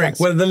and Limerick,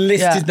 where the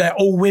list is, they're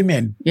all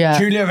women. Yeah.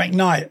 Julia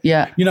McKnight.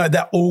 Yeah.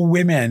 They're all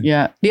women.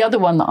 Yeah. The other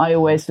one that I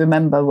always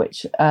remember,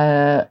 which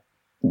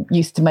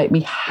used to make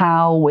me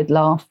howl with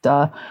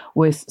laughter,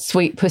 was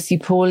Sweet Pussy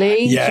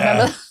Pauline. Yeah. Do you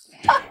remember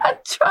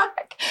that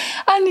track?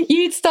 And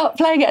you'd start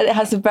playing it and it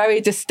has a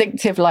very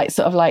distinctive sort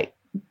of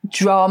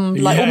drum,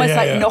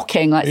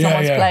 knocking, like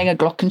someone's playing a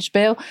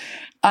glockenspiel.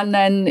 And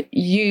then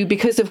you,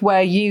 because of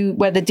where the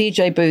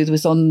DJ booth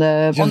was on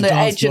the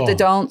edge of the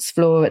dance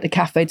floor at the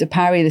Café de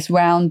Paris, this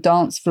round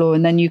dance floor,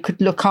 and then you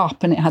could look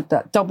up and it had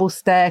that double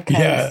staircase.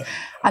 Yeah.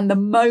 And the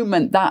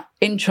moment that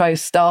intro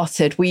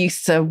started, we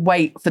used to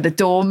wait for the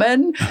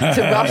doorman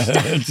to rush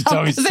down. to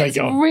tell me to take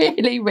it off.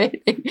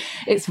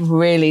 It's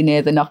really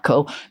near the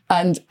knuckle.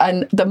 And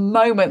the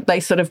moment they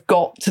sort of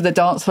got to the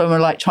dance floor and were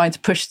like trying to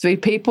push through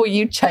people,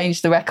 you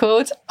changed the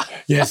record.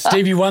 Yeah,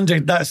 Stevie Wonder,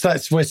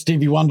 that's where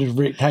Stevie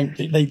Wonder came.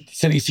 They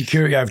sent his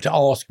security over to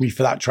ask me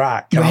for that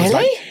track. And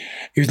really?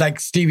 He was like,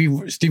 Stevie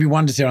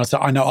Wonder's here. And I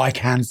said, "I know, I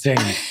can sing."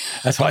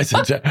 That's what I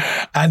said to him.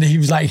 And he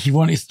was like, he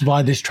wanted to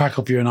buy this track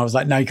off you. And I was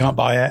like, "No, you can't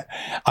buy it."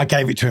 I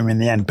gave it to him in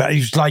the end. But he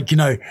was like, he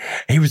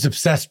was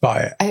obsessed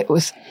by it. It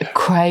was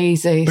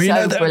crazy.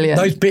 But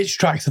brilliant. Those bitch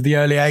tracks of the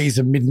early 80s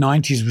and mid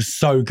 90s was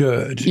so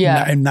good.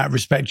 Yeah. In that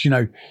respect,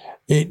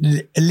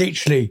 it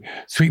literally,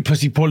 Sweet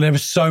Pussy Pauline, there were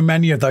so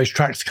many of those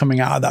tracks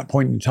coming out at that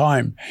point in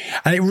time.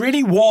 And it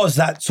really was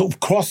that sort of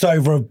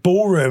crossover of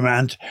ballroom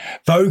and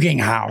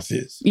voguing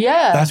houses.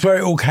 Yeah. That's where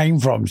it all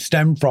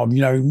stemmed from,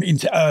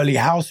 into early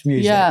house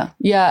music. Yeah.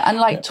 Yeah.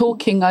 And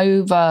talking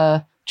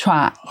over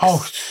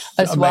tracks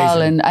as amazing.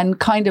 well, and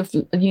kind of,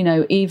 you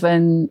know,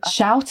 even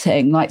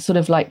shouting, like sort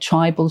of like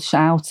tribal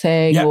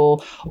shouting,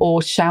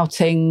 or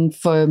shouting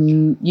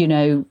from, you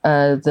know,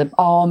 the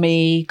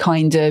army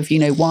kind of, you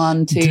know,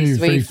 1, 2,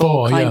 3,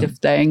 4 kind of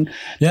thing.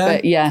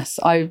 But yes,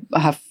 I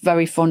have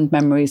very fond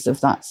memories of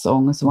that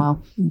song as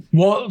well.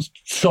 What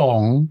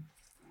song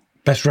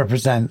best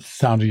represents the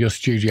sound of your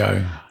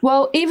studio?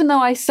 Well, even though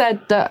I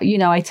said that, you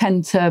know, I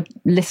tend to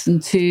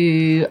listen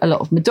to a lot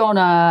of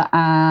Madonna,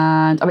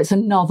 and it's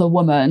Another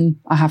Woman,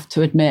 I have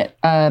to admit.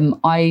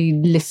 I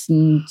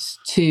listened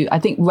to, I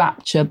think,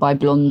 Rapture by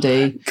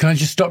Blondie. Can I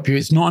just stop you?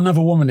 It's not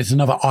Another Woman, it's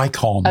another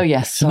icon. Oh,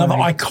 yes. It's another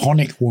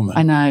iconic woman.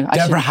 I know.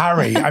 Deborah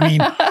Harry. I mean,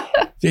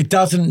 it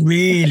doesn't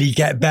really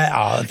get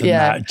better than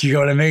that. Do you know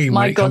what I mean?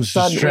 My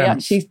godson, we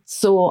actually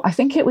saw, I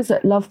think it was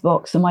at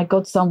Lovebox, and my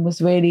godson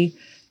was really,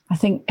 I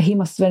think he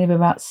must have only been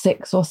about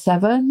 6 or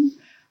 7.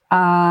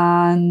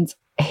 And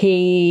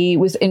he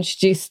was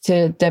introduced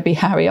to Debbie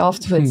Harry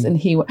afterwards.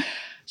 And she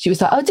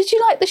was like, oh, did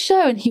you like the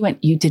show? And he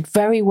went, you did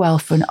very well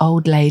for an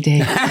old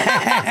lady.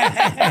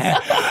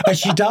 And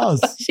she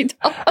does. She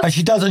does. And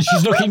she does. And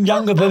she's looking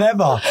younger than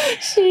ever.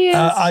 She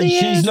is.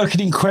 She's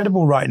looking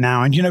incredible right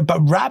now. And, you know,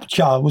 but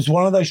Rapture was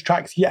one of those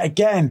tracks, yet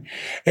again,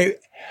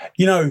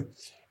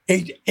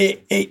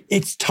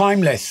 it's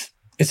timeless.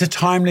 It's a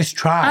timeless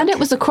track. And it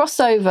was a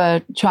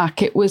crossover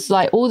track. It was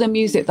like all the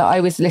music that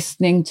I was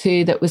listening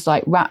to that was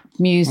like rap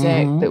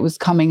music that was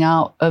coming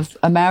out of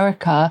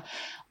America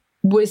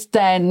was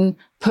then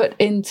put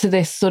into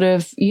this sort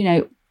of, you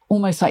know,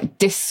 almost like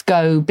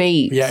disco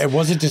beat. Yeah, it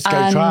was a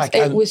disco track.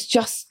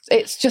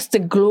 It's just a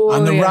glorious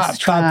and the rap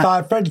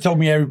track. Freddie told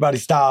me everybody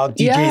style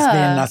DJ's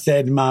and I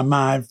said my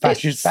mind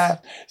fashion's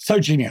fat. So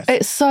genius.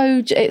 It's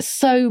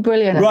so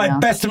brilliant.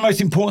 Right, best and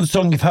most important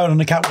song you've heard on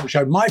the Catwalk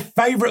Show. My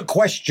favourite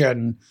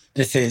question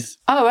this is.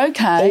 Oh,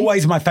 okay.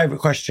 Always my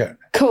favourite question.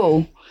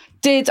 Cool.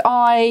 Did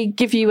I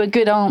give you a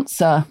good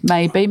answer?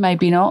 Maybe,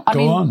 maybe not.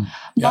 Go on.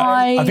 Yeah,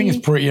 I think it's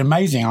a pretty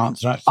amazing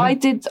answer,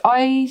 actually.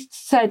 I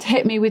said,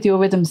 hit me with your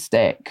rhythm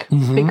stick,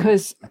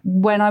 because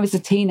when I was a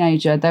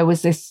teenager, there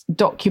was this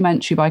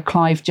documentary by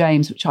Clive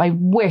James, which I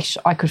wish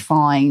I could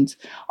find.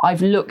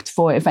 I've looked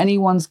for it. If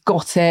anyone's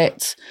got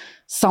it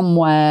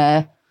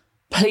somewhere,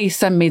 please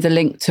send me the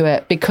link to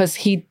it, because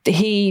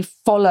he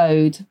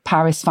followed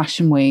Paris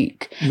Fashion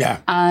Week.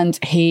 Yeah. And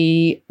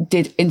he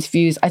did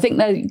interviews. I think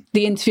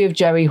the interview of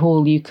Jerry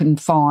Hall you can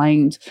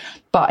find,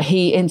 but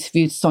he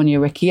interviewed Sonia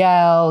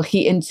Rykiel.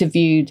 He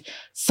interviewed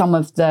some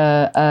of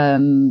the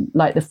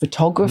like the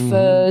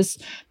photographers.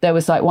 There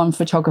was like one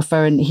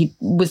photographer, and he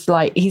was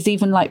like, he's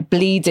even like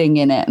bleeding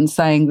in it and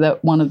saying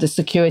that one of the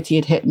security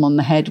had hit him on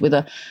the head with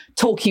a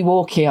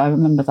talkie-walkie. I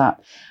remember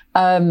that.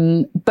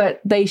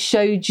 But they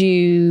showed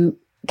you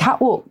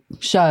catwalk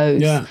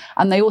shows,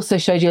 and they also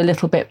showed you a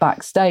little bit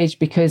backstage,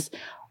 because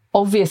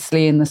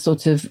obviously in the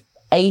sort of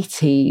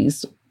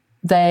 80s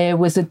there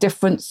was a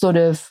different sort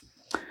of,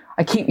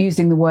 I keep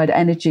using the word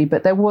energy,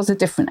 but there was a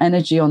different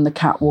energy on the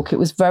catwalk. It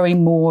was very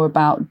more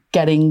about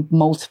getting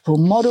multiple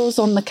models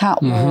on the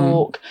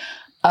catwalk.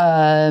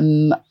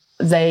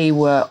 They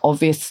were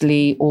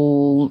obviously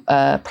all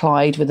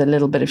plied with a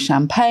little bit of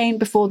champagne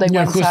before they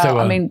went out.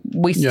 I mean,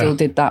 we still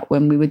did that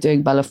when we were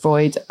doing Bella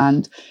Freud,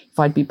 and if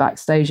I'd be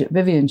backstage at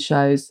Vivian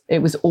shows,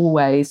 it was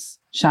always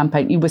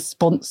champagne. You were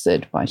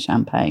sponsored by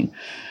champagne.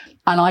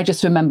 And I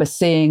just remember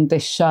seeing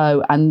this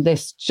show and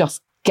this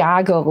just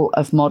gaggle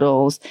of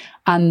models,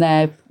 and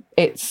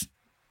it's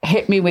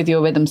hit me with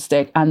your rhythm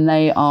stick, and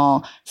they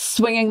are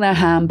swinging their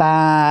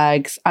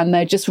handbags, and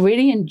they're just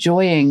really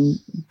enjoying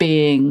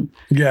being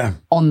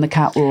on the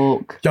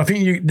catwalk. I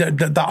think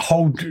that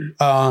whole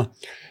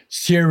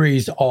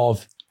series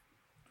of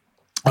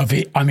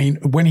it. I mean,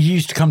 when he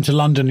used to come to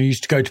London, he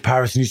used to go to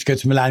Paris, and he used to go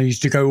to Milan, he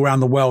used to go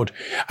around the world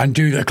and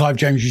do Clive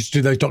James used to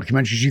do those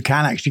documentaries. You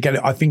can actually get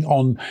it, I think,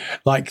 on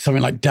like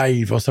something like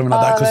Dave or something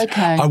like that.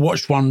 Because I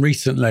watched one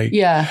recently.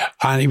 Yeah.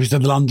 And it was the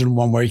London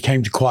one where he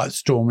came to Quiet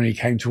Storm and he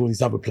came to all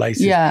these other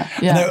places. Yeah.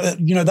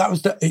 And you know, that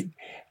was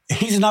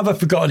he's another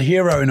forgotten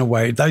hero in a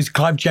way. Those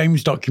Clive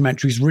James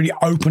documentaries really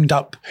opened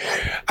up,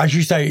 as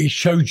you say, it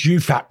showed you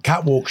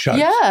catwalk shows.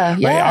 Yeah.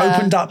 It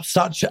opened up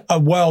such a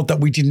world that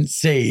we didn't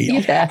see.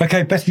 Yeah.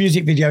 Okay, best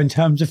music video in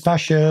terms of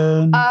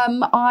fashion.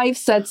 I've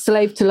said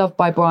Slave to Love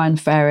by Brian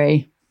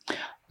Ferry,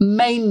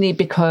 mainly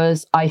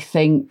because I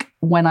think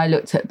when I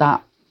looked at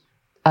that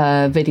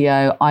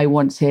video, I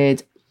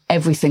wanted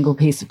every single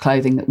piece of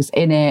clothing that was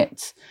in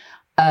it.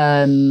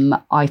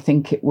 I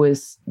think it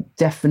was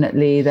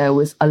definitely, there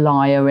was a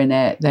liar in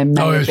it. There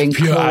may have been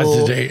pure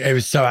Azadine. It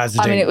was so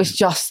Azadine. I mean, it was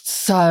just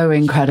so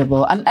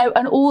incredible. And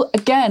all,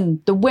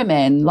 again, the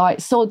women, like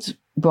Sod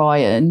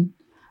Brian,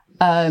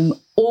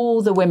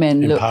 all the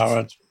women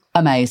looked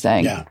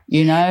amazing. Yeah.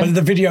 You know? But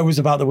the video was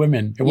about the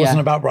women. It wasn't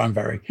about Brian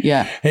Ferry.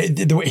 Yeah.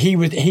 He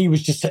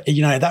was just,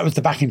 you know, that was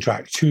the backing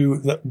track to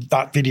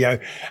that video.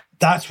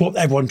 That's what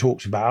everyone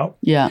talked about.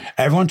 Yeah.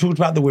 Everyone talked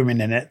about the women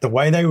in it, the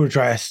way they were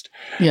dressed,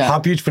 how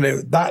beautiful it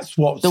was. That's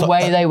what... The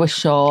way they were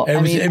shot.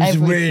 It was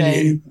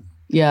really...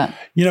 Yeah.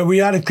 You know, we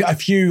had a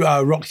few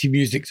Roxy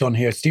Musics on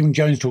here. Stephen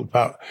Jones talked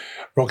about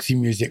Roxy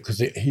Music because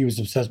he was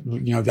obsessed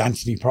with, you know, with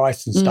Anthony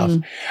Price and stuff.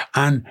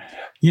 And,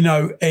 you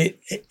know,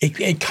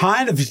 it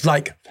kind of is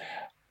like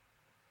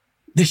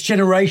this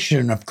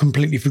generation have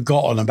completely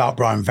forgotten about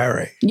Brian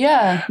Ferry.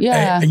 Yeah,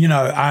 yeah. You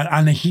know,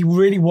 and he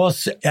really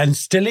was and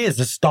still is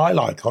a style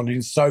icon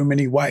in so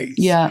many ways.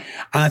 Yeah.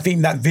 And I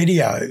think that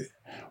video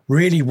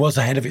really was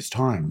ahead of its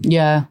time.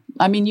 Yeah.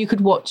 I mean, you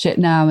could watch it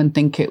now and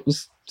think it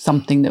was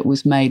something that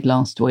was made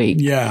last week.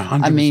 Yeah,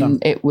 100%. I mean,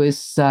 it was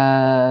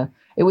so,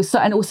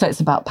 and also it's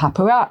about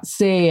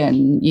paparazzi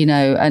and, you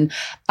know, and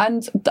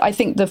I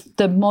think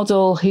the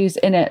model who's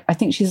in it, I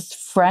think she's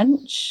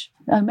French.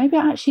 Maybe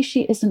actually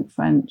she isn't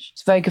French.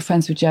 She's very good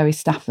friends with Jerry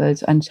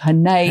Stafford and her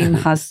name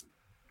has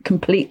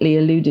completely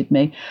eluded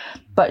me.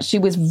 But she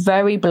was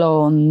very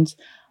blonde,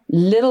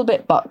 little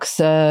bit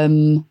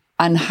buxom,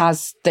 and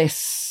has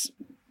this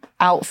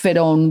outfit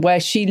on where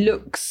she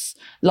looks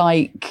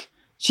like,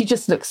 she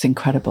just looks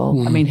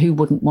incredible. I mean, who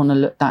wouldn't want to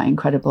look that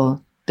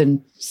incredible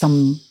than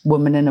some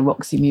woman in a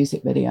Roxy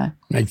Music video?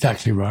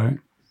 Exactly right.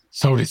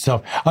 Sold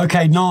itself.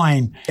 Okay,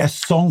 9. A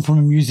song from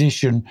a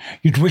musician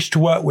you'd wish to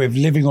work with,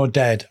 living or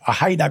dead. I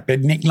hate that bit.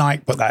 Nick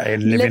Knight put that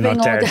in, living or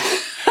dead.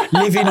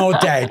 Living or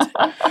dead.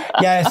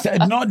 Yes,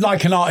 not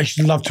like an artist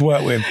you'd love to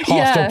work with,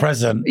 past or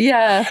present.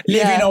 Yeah.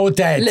 Living or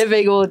dead.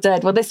 Living or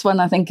dead. Well, this one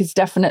I think is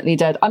definitely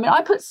dead. I mean,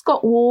 I put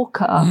Scott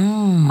Walker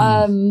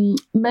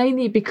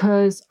mainly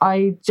because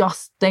I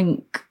just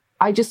think,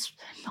 I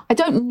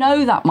don't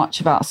know that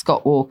much about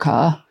Scott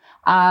Walker.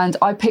 And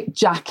I picked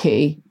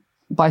Jackie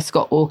by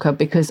Scott Walker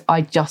because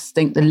I just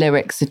think the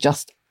lyrics are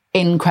just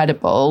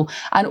incredible.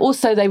 And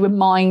also they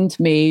remind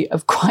me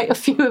of quite a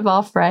few of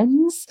our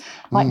friends,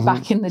 like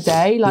back in the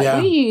day.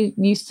 Like we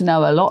used to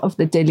know a lot of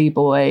the Dilly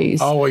Boys.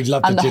 Oh, we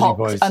loved the Dilly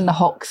Boys. And the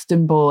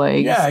Hoxton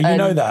Boys. Yeah, you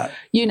know that.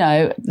 You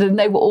know,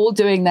 they were all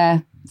doing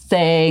their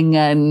thing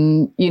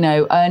and, you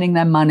know, earning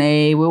their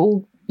money. We're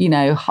all, you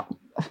know,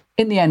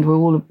 in the end, we're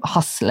all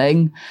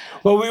hustling.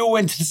 Well, we all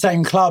went to the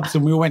same clubs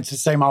and we all went to the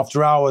same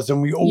after hours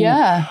and we all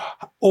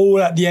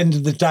at the end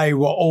of the day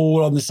were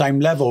all on the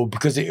same level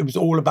because it was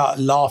all about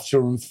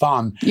laughter and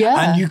fun. Yeah.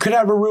 And you could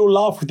have a real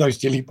laugh with those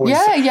Dilly Boys.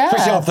 Yeah, yeah.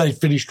 Especially after they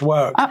finished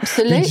work.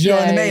 Absolutely. Do you know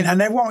what I mean?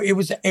 And everyone,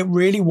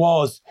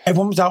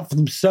 everyone was out for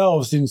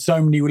themselves in so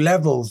many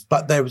levels,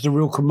 but there was a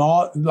real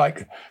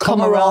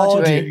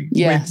camaraderie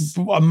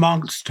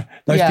amongst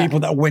those people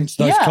that went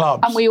to those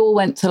clubs. And we all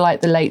went to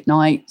like the late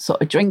night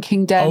sort of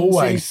drinking dens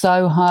in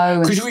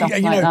Soho and stuff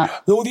like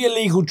that. All the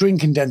illegal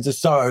drinking dens are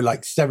Soho,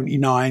 like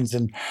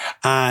 79s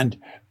and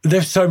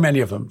there's so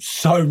many of them.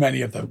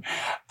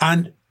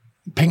 And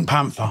Pink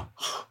Panther,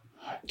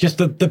 just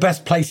the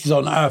best places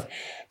on earth.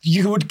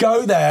 You would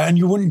go there and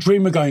you wouldn't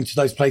dream of going to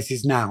those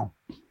places now.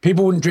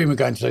 People wouldn't dream of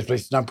going to those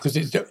places now because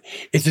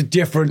it's a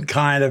different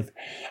kind of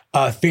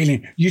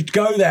feeling. You'd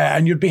go there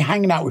and you'd be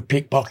hanging out with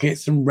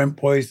pickpockets and rent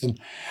boys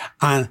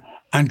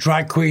and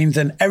drag queens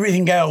and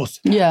everything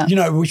else. Yeah. You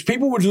know, which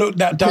people would look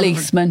down.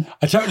 Policemen.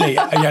 Totally.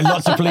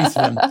 Lots of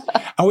policemen.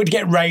 And we'd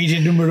get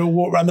raided and we'd all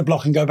walk around the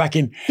block and go back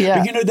in. Yeah.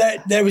 But, you know,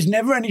 there was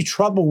never any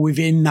trouble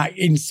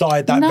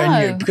inside that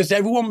venue because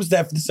everyone was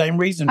there for the same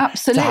reason.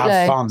 Absolutely.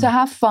 To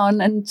have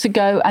fun and to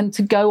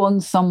go on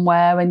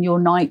somewhere and your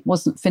night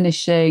wasn't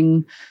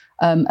finishing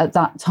at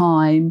that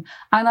time.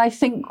 And I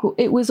think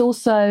it was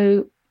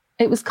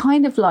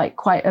kind of like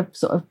quite a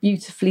sort of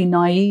beautifully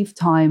naive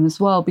time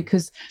as well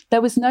because there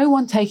was no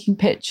one taking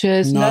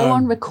pictures, no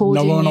one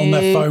recording no one on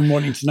their phone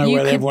wanting to know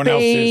where everyone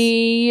else is. You could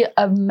be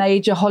a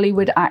major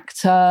Hollywood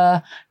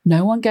actor.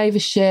 No one gave a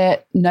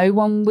shit. No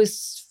one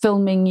was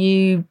filming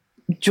you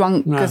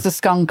drunk as a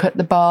skunk at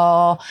the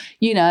bar,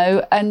 you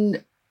know,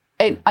 and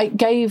it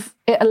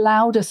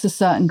allowed us a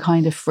certain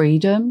kind of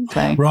freedom.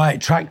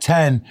 Right, track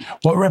 10.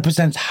 What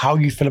represents how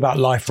you feel about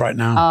life right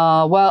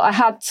now? Well,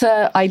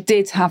 I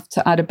did have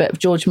to add a bit of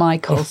George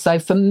Michael. So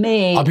for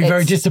me, I'd be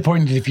very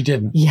disappointed if you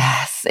didn't.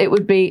 Yes, it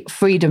would be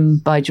Freedom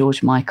by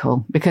George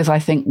Michael because I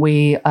think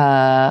we,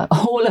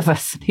 all of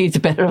us, need a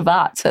bit of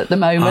that at the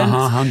moment.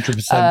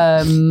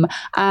 100%.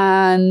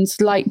 And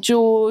like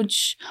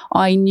George,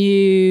 I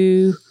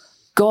knew.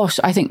 Gosh,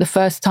 I think the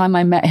first time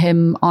I met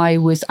him, I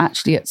was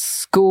actually at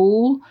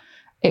school.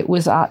 It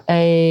was at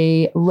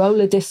a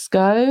roller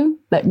disco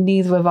that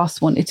neither of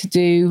us wanted to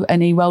do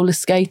any roller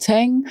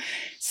skating.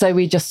 So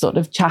we just sort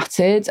of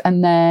chatted.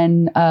 And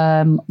then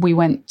we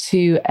went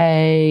to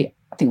I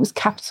think it was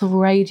Capital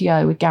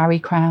Radio with Gary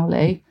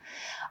Crowley.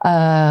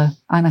 And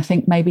I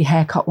think maybe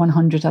Haircut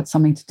 100 had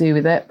something to do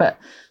with it. But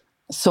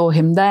saw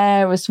him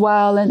there as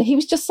well. And he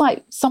was just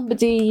like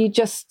somebody you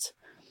just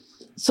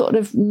sort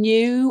of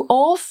knew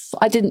of.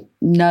 I didn't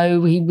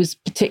know he was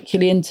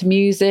particularly into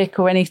music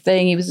or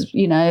anything. He was,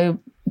 you know,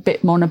 a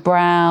bit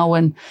monobrow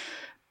and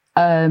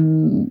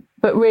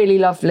but really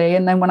lovely.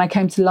 And then when I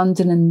came to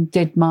London and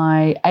did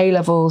my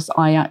A-levels,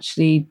 I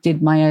actually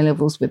did my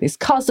A-levels with his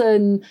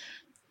cousin.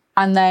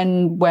 And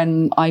then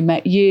when I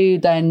met you,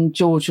 then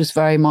George was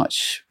very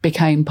much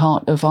became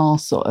part of our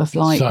sort of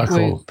like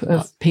group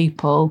of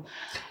people.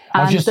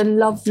 And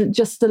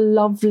just the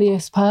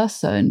loveliest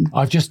person.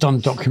 I've just done a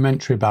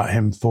documentary about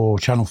him for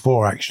Channel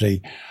 4,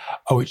 actually,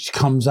 which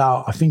comes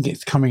out, I think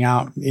it's coming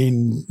out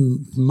in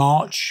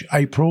March,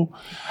 April,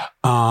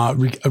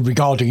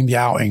 regarding the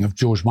outing of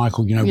George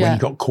Michael, when he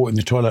got caught in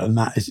the toilet, and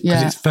that is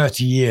because it's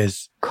 30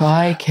 years.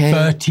 Crikey.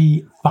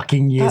 30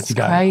 fucking years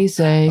ago. That's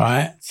crazy.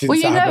 Right?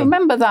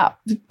 Remember that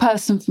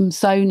person from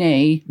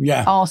Sony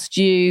asked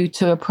you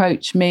to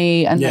approach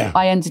me, and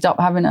I ended up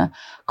having a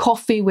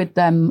coffee with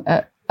them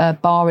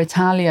at Bar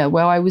Italia,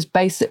 where I was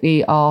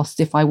basically asked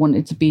if I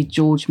wanted to be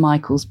George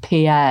Michael's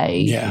PA.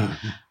 Yeah.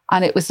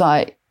 And it was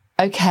like,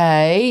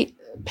 okay,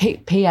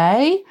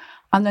 PA?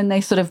 And then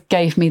they sort of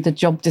gave me the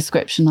job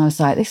description. I was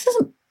like, this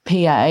isn't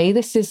PA.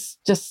 This is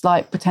just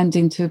like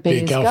pretending to be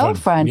his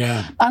girlfriend.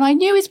 Yeah. And I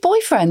knew his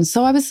boyfriend.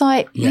 So I was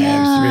like, it was really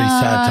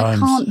sad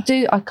times.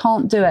 I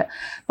can't do it.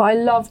 But I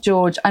love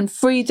George, and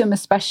Freedom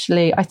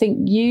especially. I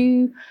think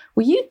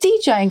were you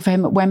DJing for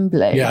him at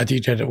Wembley? Yeah, I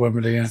DJed at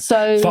Wembley, yeah.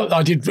 So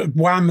I did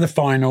Wham! The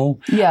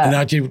final. Yeah. And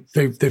I did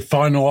the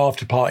final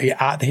after party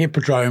at the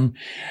Hippodrome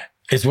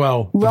as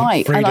well.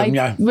 Right. Freedom, and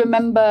I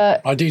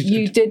remember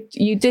you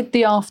did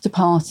the after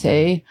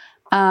party,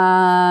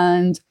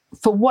 and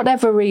for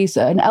whatever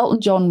reason,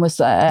 Elton John was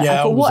there.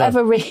 Yeah, and for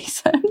whatever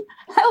reason,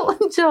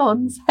 Elton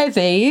John's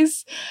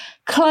heavies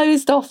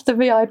closed off the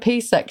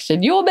VIP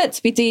section. You're meant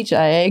to be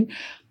DJing.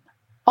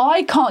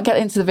 I can't get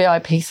into the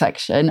VIP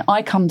section.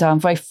 I come down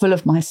very full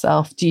of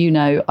myself. Do you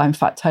know I'm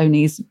Fat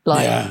Tony's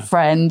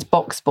friend,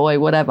 box boy,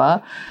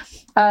 whatever.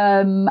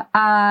 And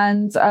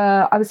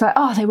I was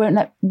like, they won't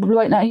let.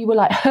 You were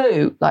like,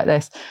 who? Like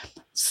this,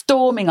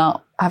 storming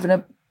up, having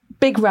a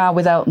big row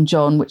with Elton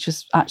John, which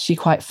was actually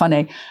quite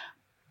funny.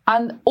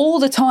 And all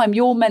the time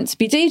you're meant to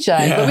be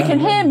DJing, but we can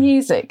hear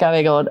music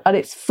going on, and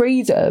it's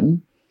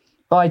Freedom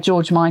by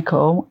George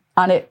Michael,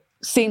 and it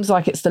seems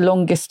like it's the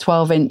longest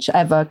 12-inch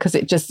ever because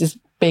it just is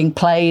being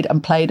played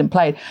and played and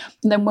played.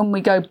 And then when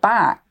we go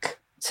back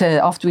to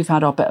after we've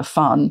had our bit of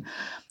fun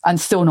and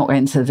still not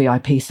into the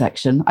VIP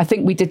section, I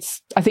think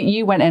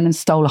you went in and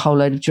stole a whole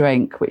load of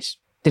drink, which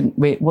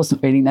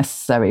wasn't really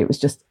necessary. It was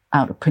just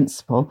out of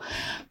principle.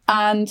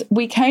 And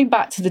we came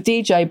back to the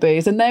DJ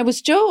booth, and there was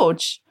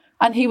George.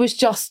 And he was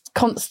just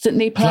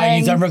constantly playing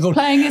his own record.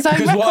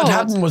 Because what had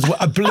happened was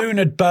a balloon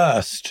had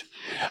burst.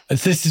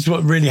 This is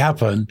what really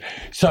happened.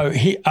 So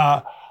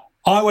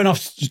I went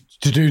off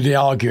to do the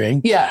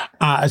arguing,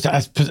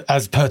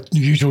 as per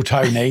usual,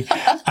 Tony,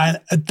 and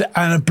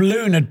a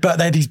balloon had burst.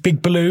 They had these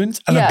big balloons,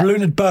 and the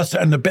balloon had burst,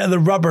 and a bit of the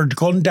rubber had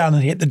gone down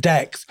and hit the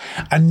decks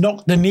and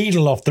knocked the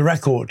needle off the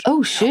record.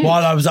 Oh shit!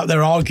 While I was up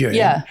there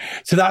arguing,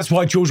 so that's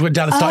why George went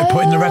down and started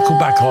putting the record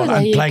back on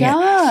and playing it.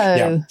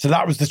 Yeah, so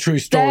that was the true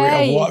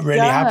story of what really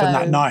happened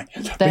that night.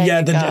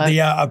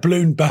 A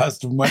balloon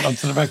burst and went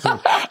onto the record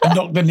and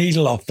knocked the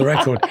needle off the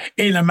record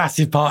in a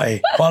massive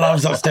party while I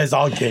was upstairs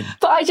arguing.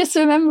 But I just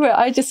remember it.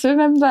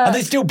 And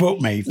they still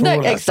booked me for all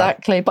of that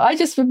exactly stuff. But I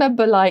just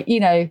remember,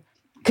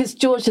 because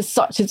George has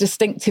such a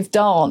distinctive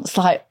dance,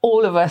 like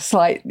all of us,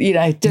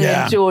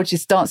 doing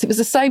George's dance. It was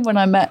the same when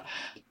I met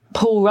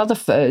Paul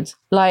Rutherford.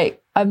 I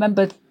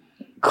remember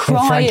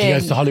crying. Frankie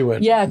Goes to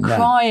Hollywood. Yeah,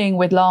 crying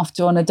with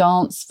laughter on a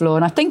dance floor.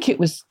 And I think it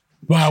was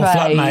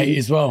flatmate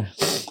as well.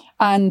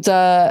 And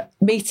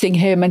meeting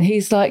him, and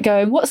he's like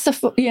going, what's the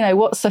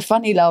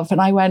funny, love?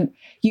 And I went,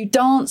 you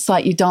dance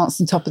like you dance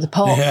on Top of the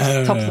Pops.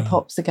 Top of the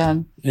Pops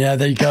again. Yeah,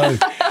 there you go.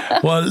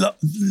 Well, look,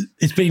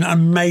 it's been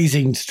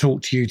amazing to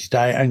talk to you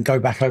today and go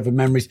back over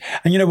memories.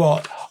 And you know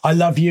what? I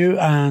love you,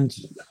 and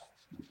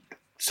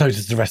so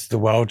does the rest of the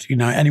world.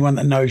 Anyone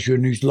that knows you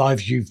and whose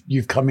lives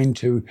you've come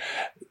into,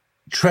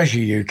 treasure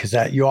you,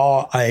 Cozette. You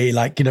are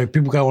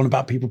people go on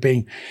about people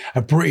being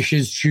a British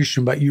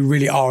institution, but you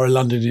really are a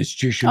London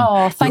institution.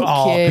 Oh, thank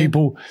you.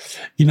 People,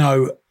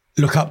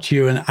 look up to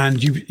you,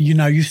 and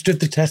you stood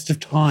the test of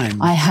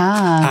time. I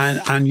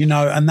have.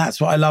 And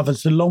that's what I love. And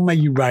so long may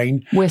you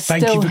reign.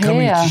 Thank you for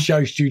coming to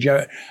Show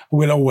Studio.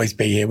 We'll always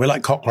be here. We're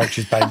like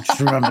cockroaches, babe.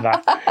 Just remember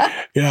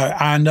that.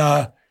 And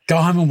go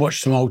home and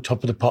watch some old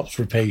Top of the Pops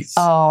repeats.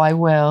 Oh, I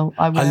will.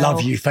 I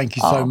love you. Thank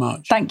you so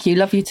much. Thank you.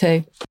 Love you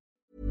too.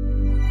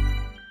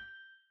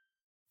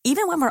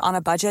 Even when we're on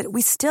a budget,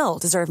 we still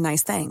deserve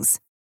nice things.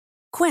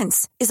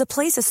 Quince is a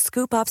place to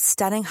scoop up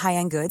stunning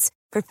high-end goods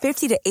for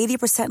 50 to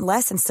 80%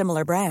 less than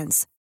similar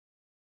brands.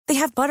 They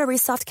have buttery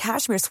soft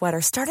cashmere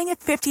sweaters starting at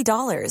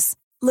 $50,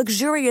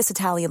 luxurious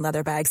Italian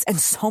leather bags, and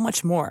so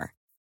much more.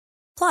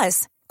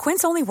 Plus,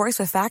 Quince only works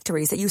with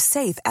factories that use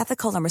safe,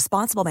 ethical, and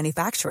responsible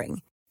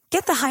manufacturing.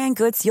 Get the high-end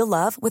goods you'll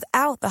love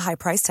without the high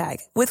price tag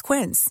with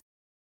Quince.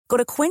 Go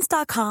to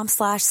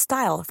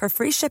quince.com/style for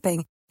free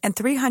shipping and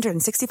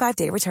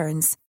 365-day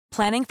returns.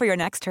 Planning for your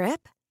next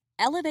trip?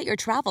 Elevate your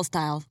travel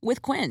style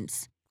with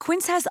Quince.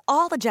 Quince has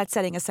all the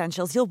jet-setting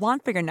essentials you'll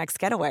want for your next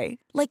getaway,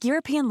 like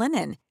European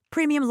linen,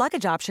 premium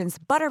luggage options,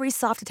 buttery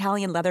soft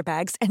Italian leather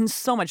bags, and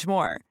so much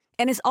more.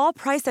 And is all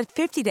priced at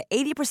 50 to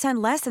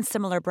 80% less than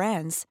similar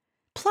brands.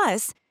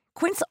 Plus,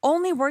 Quince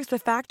only works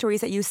with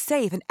factories that use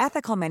safe and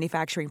ethical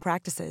manufacturing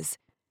practices.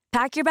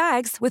 Pack your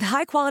bags with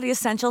high-quality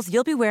essentials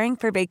you'll be wearing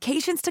for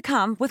vacations to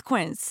come with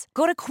Quince.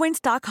 Go to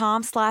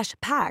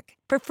quince.com/pack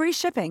for free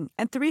shipping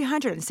and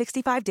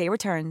 365-day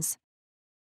returns.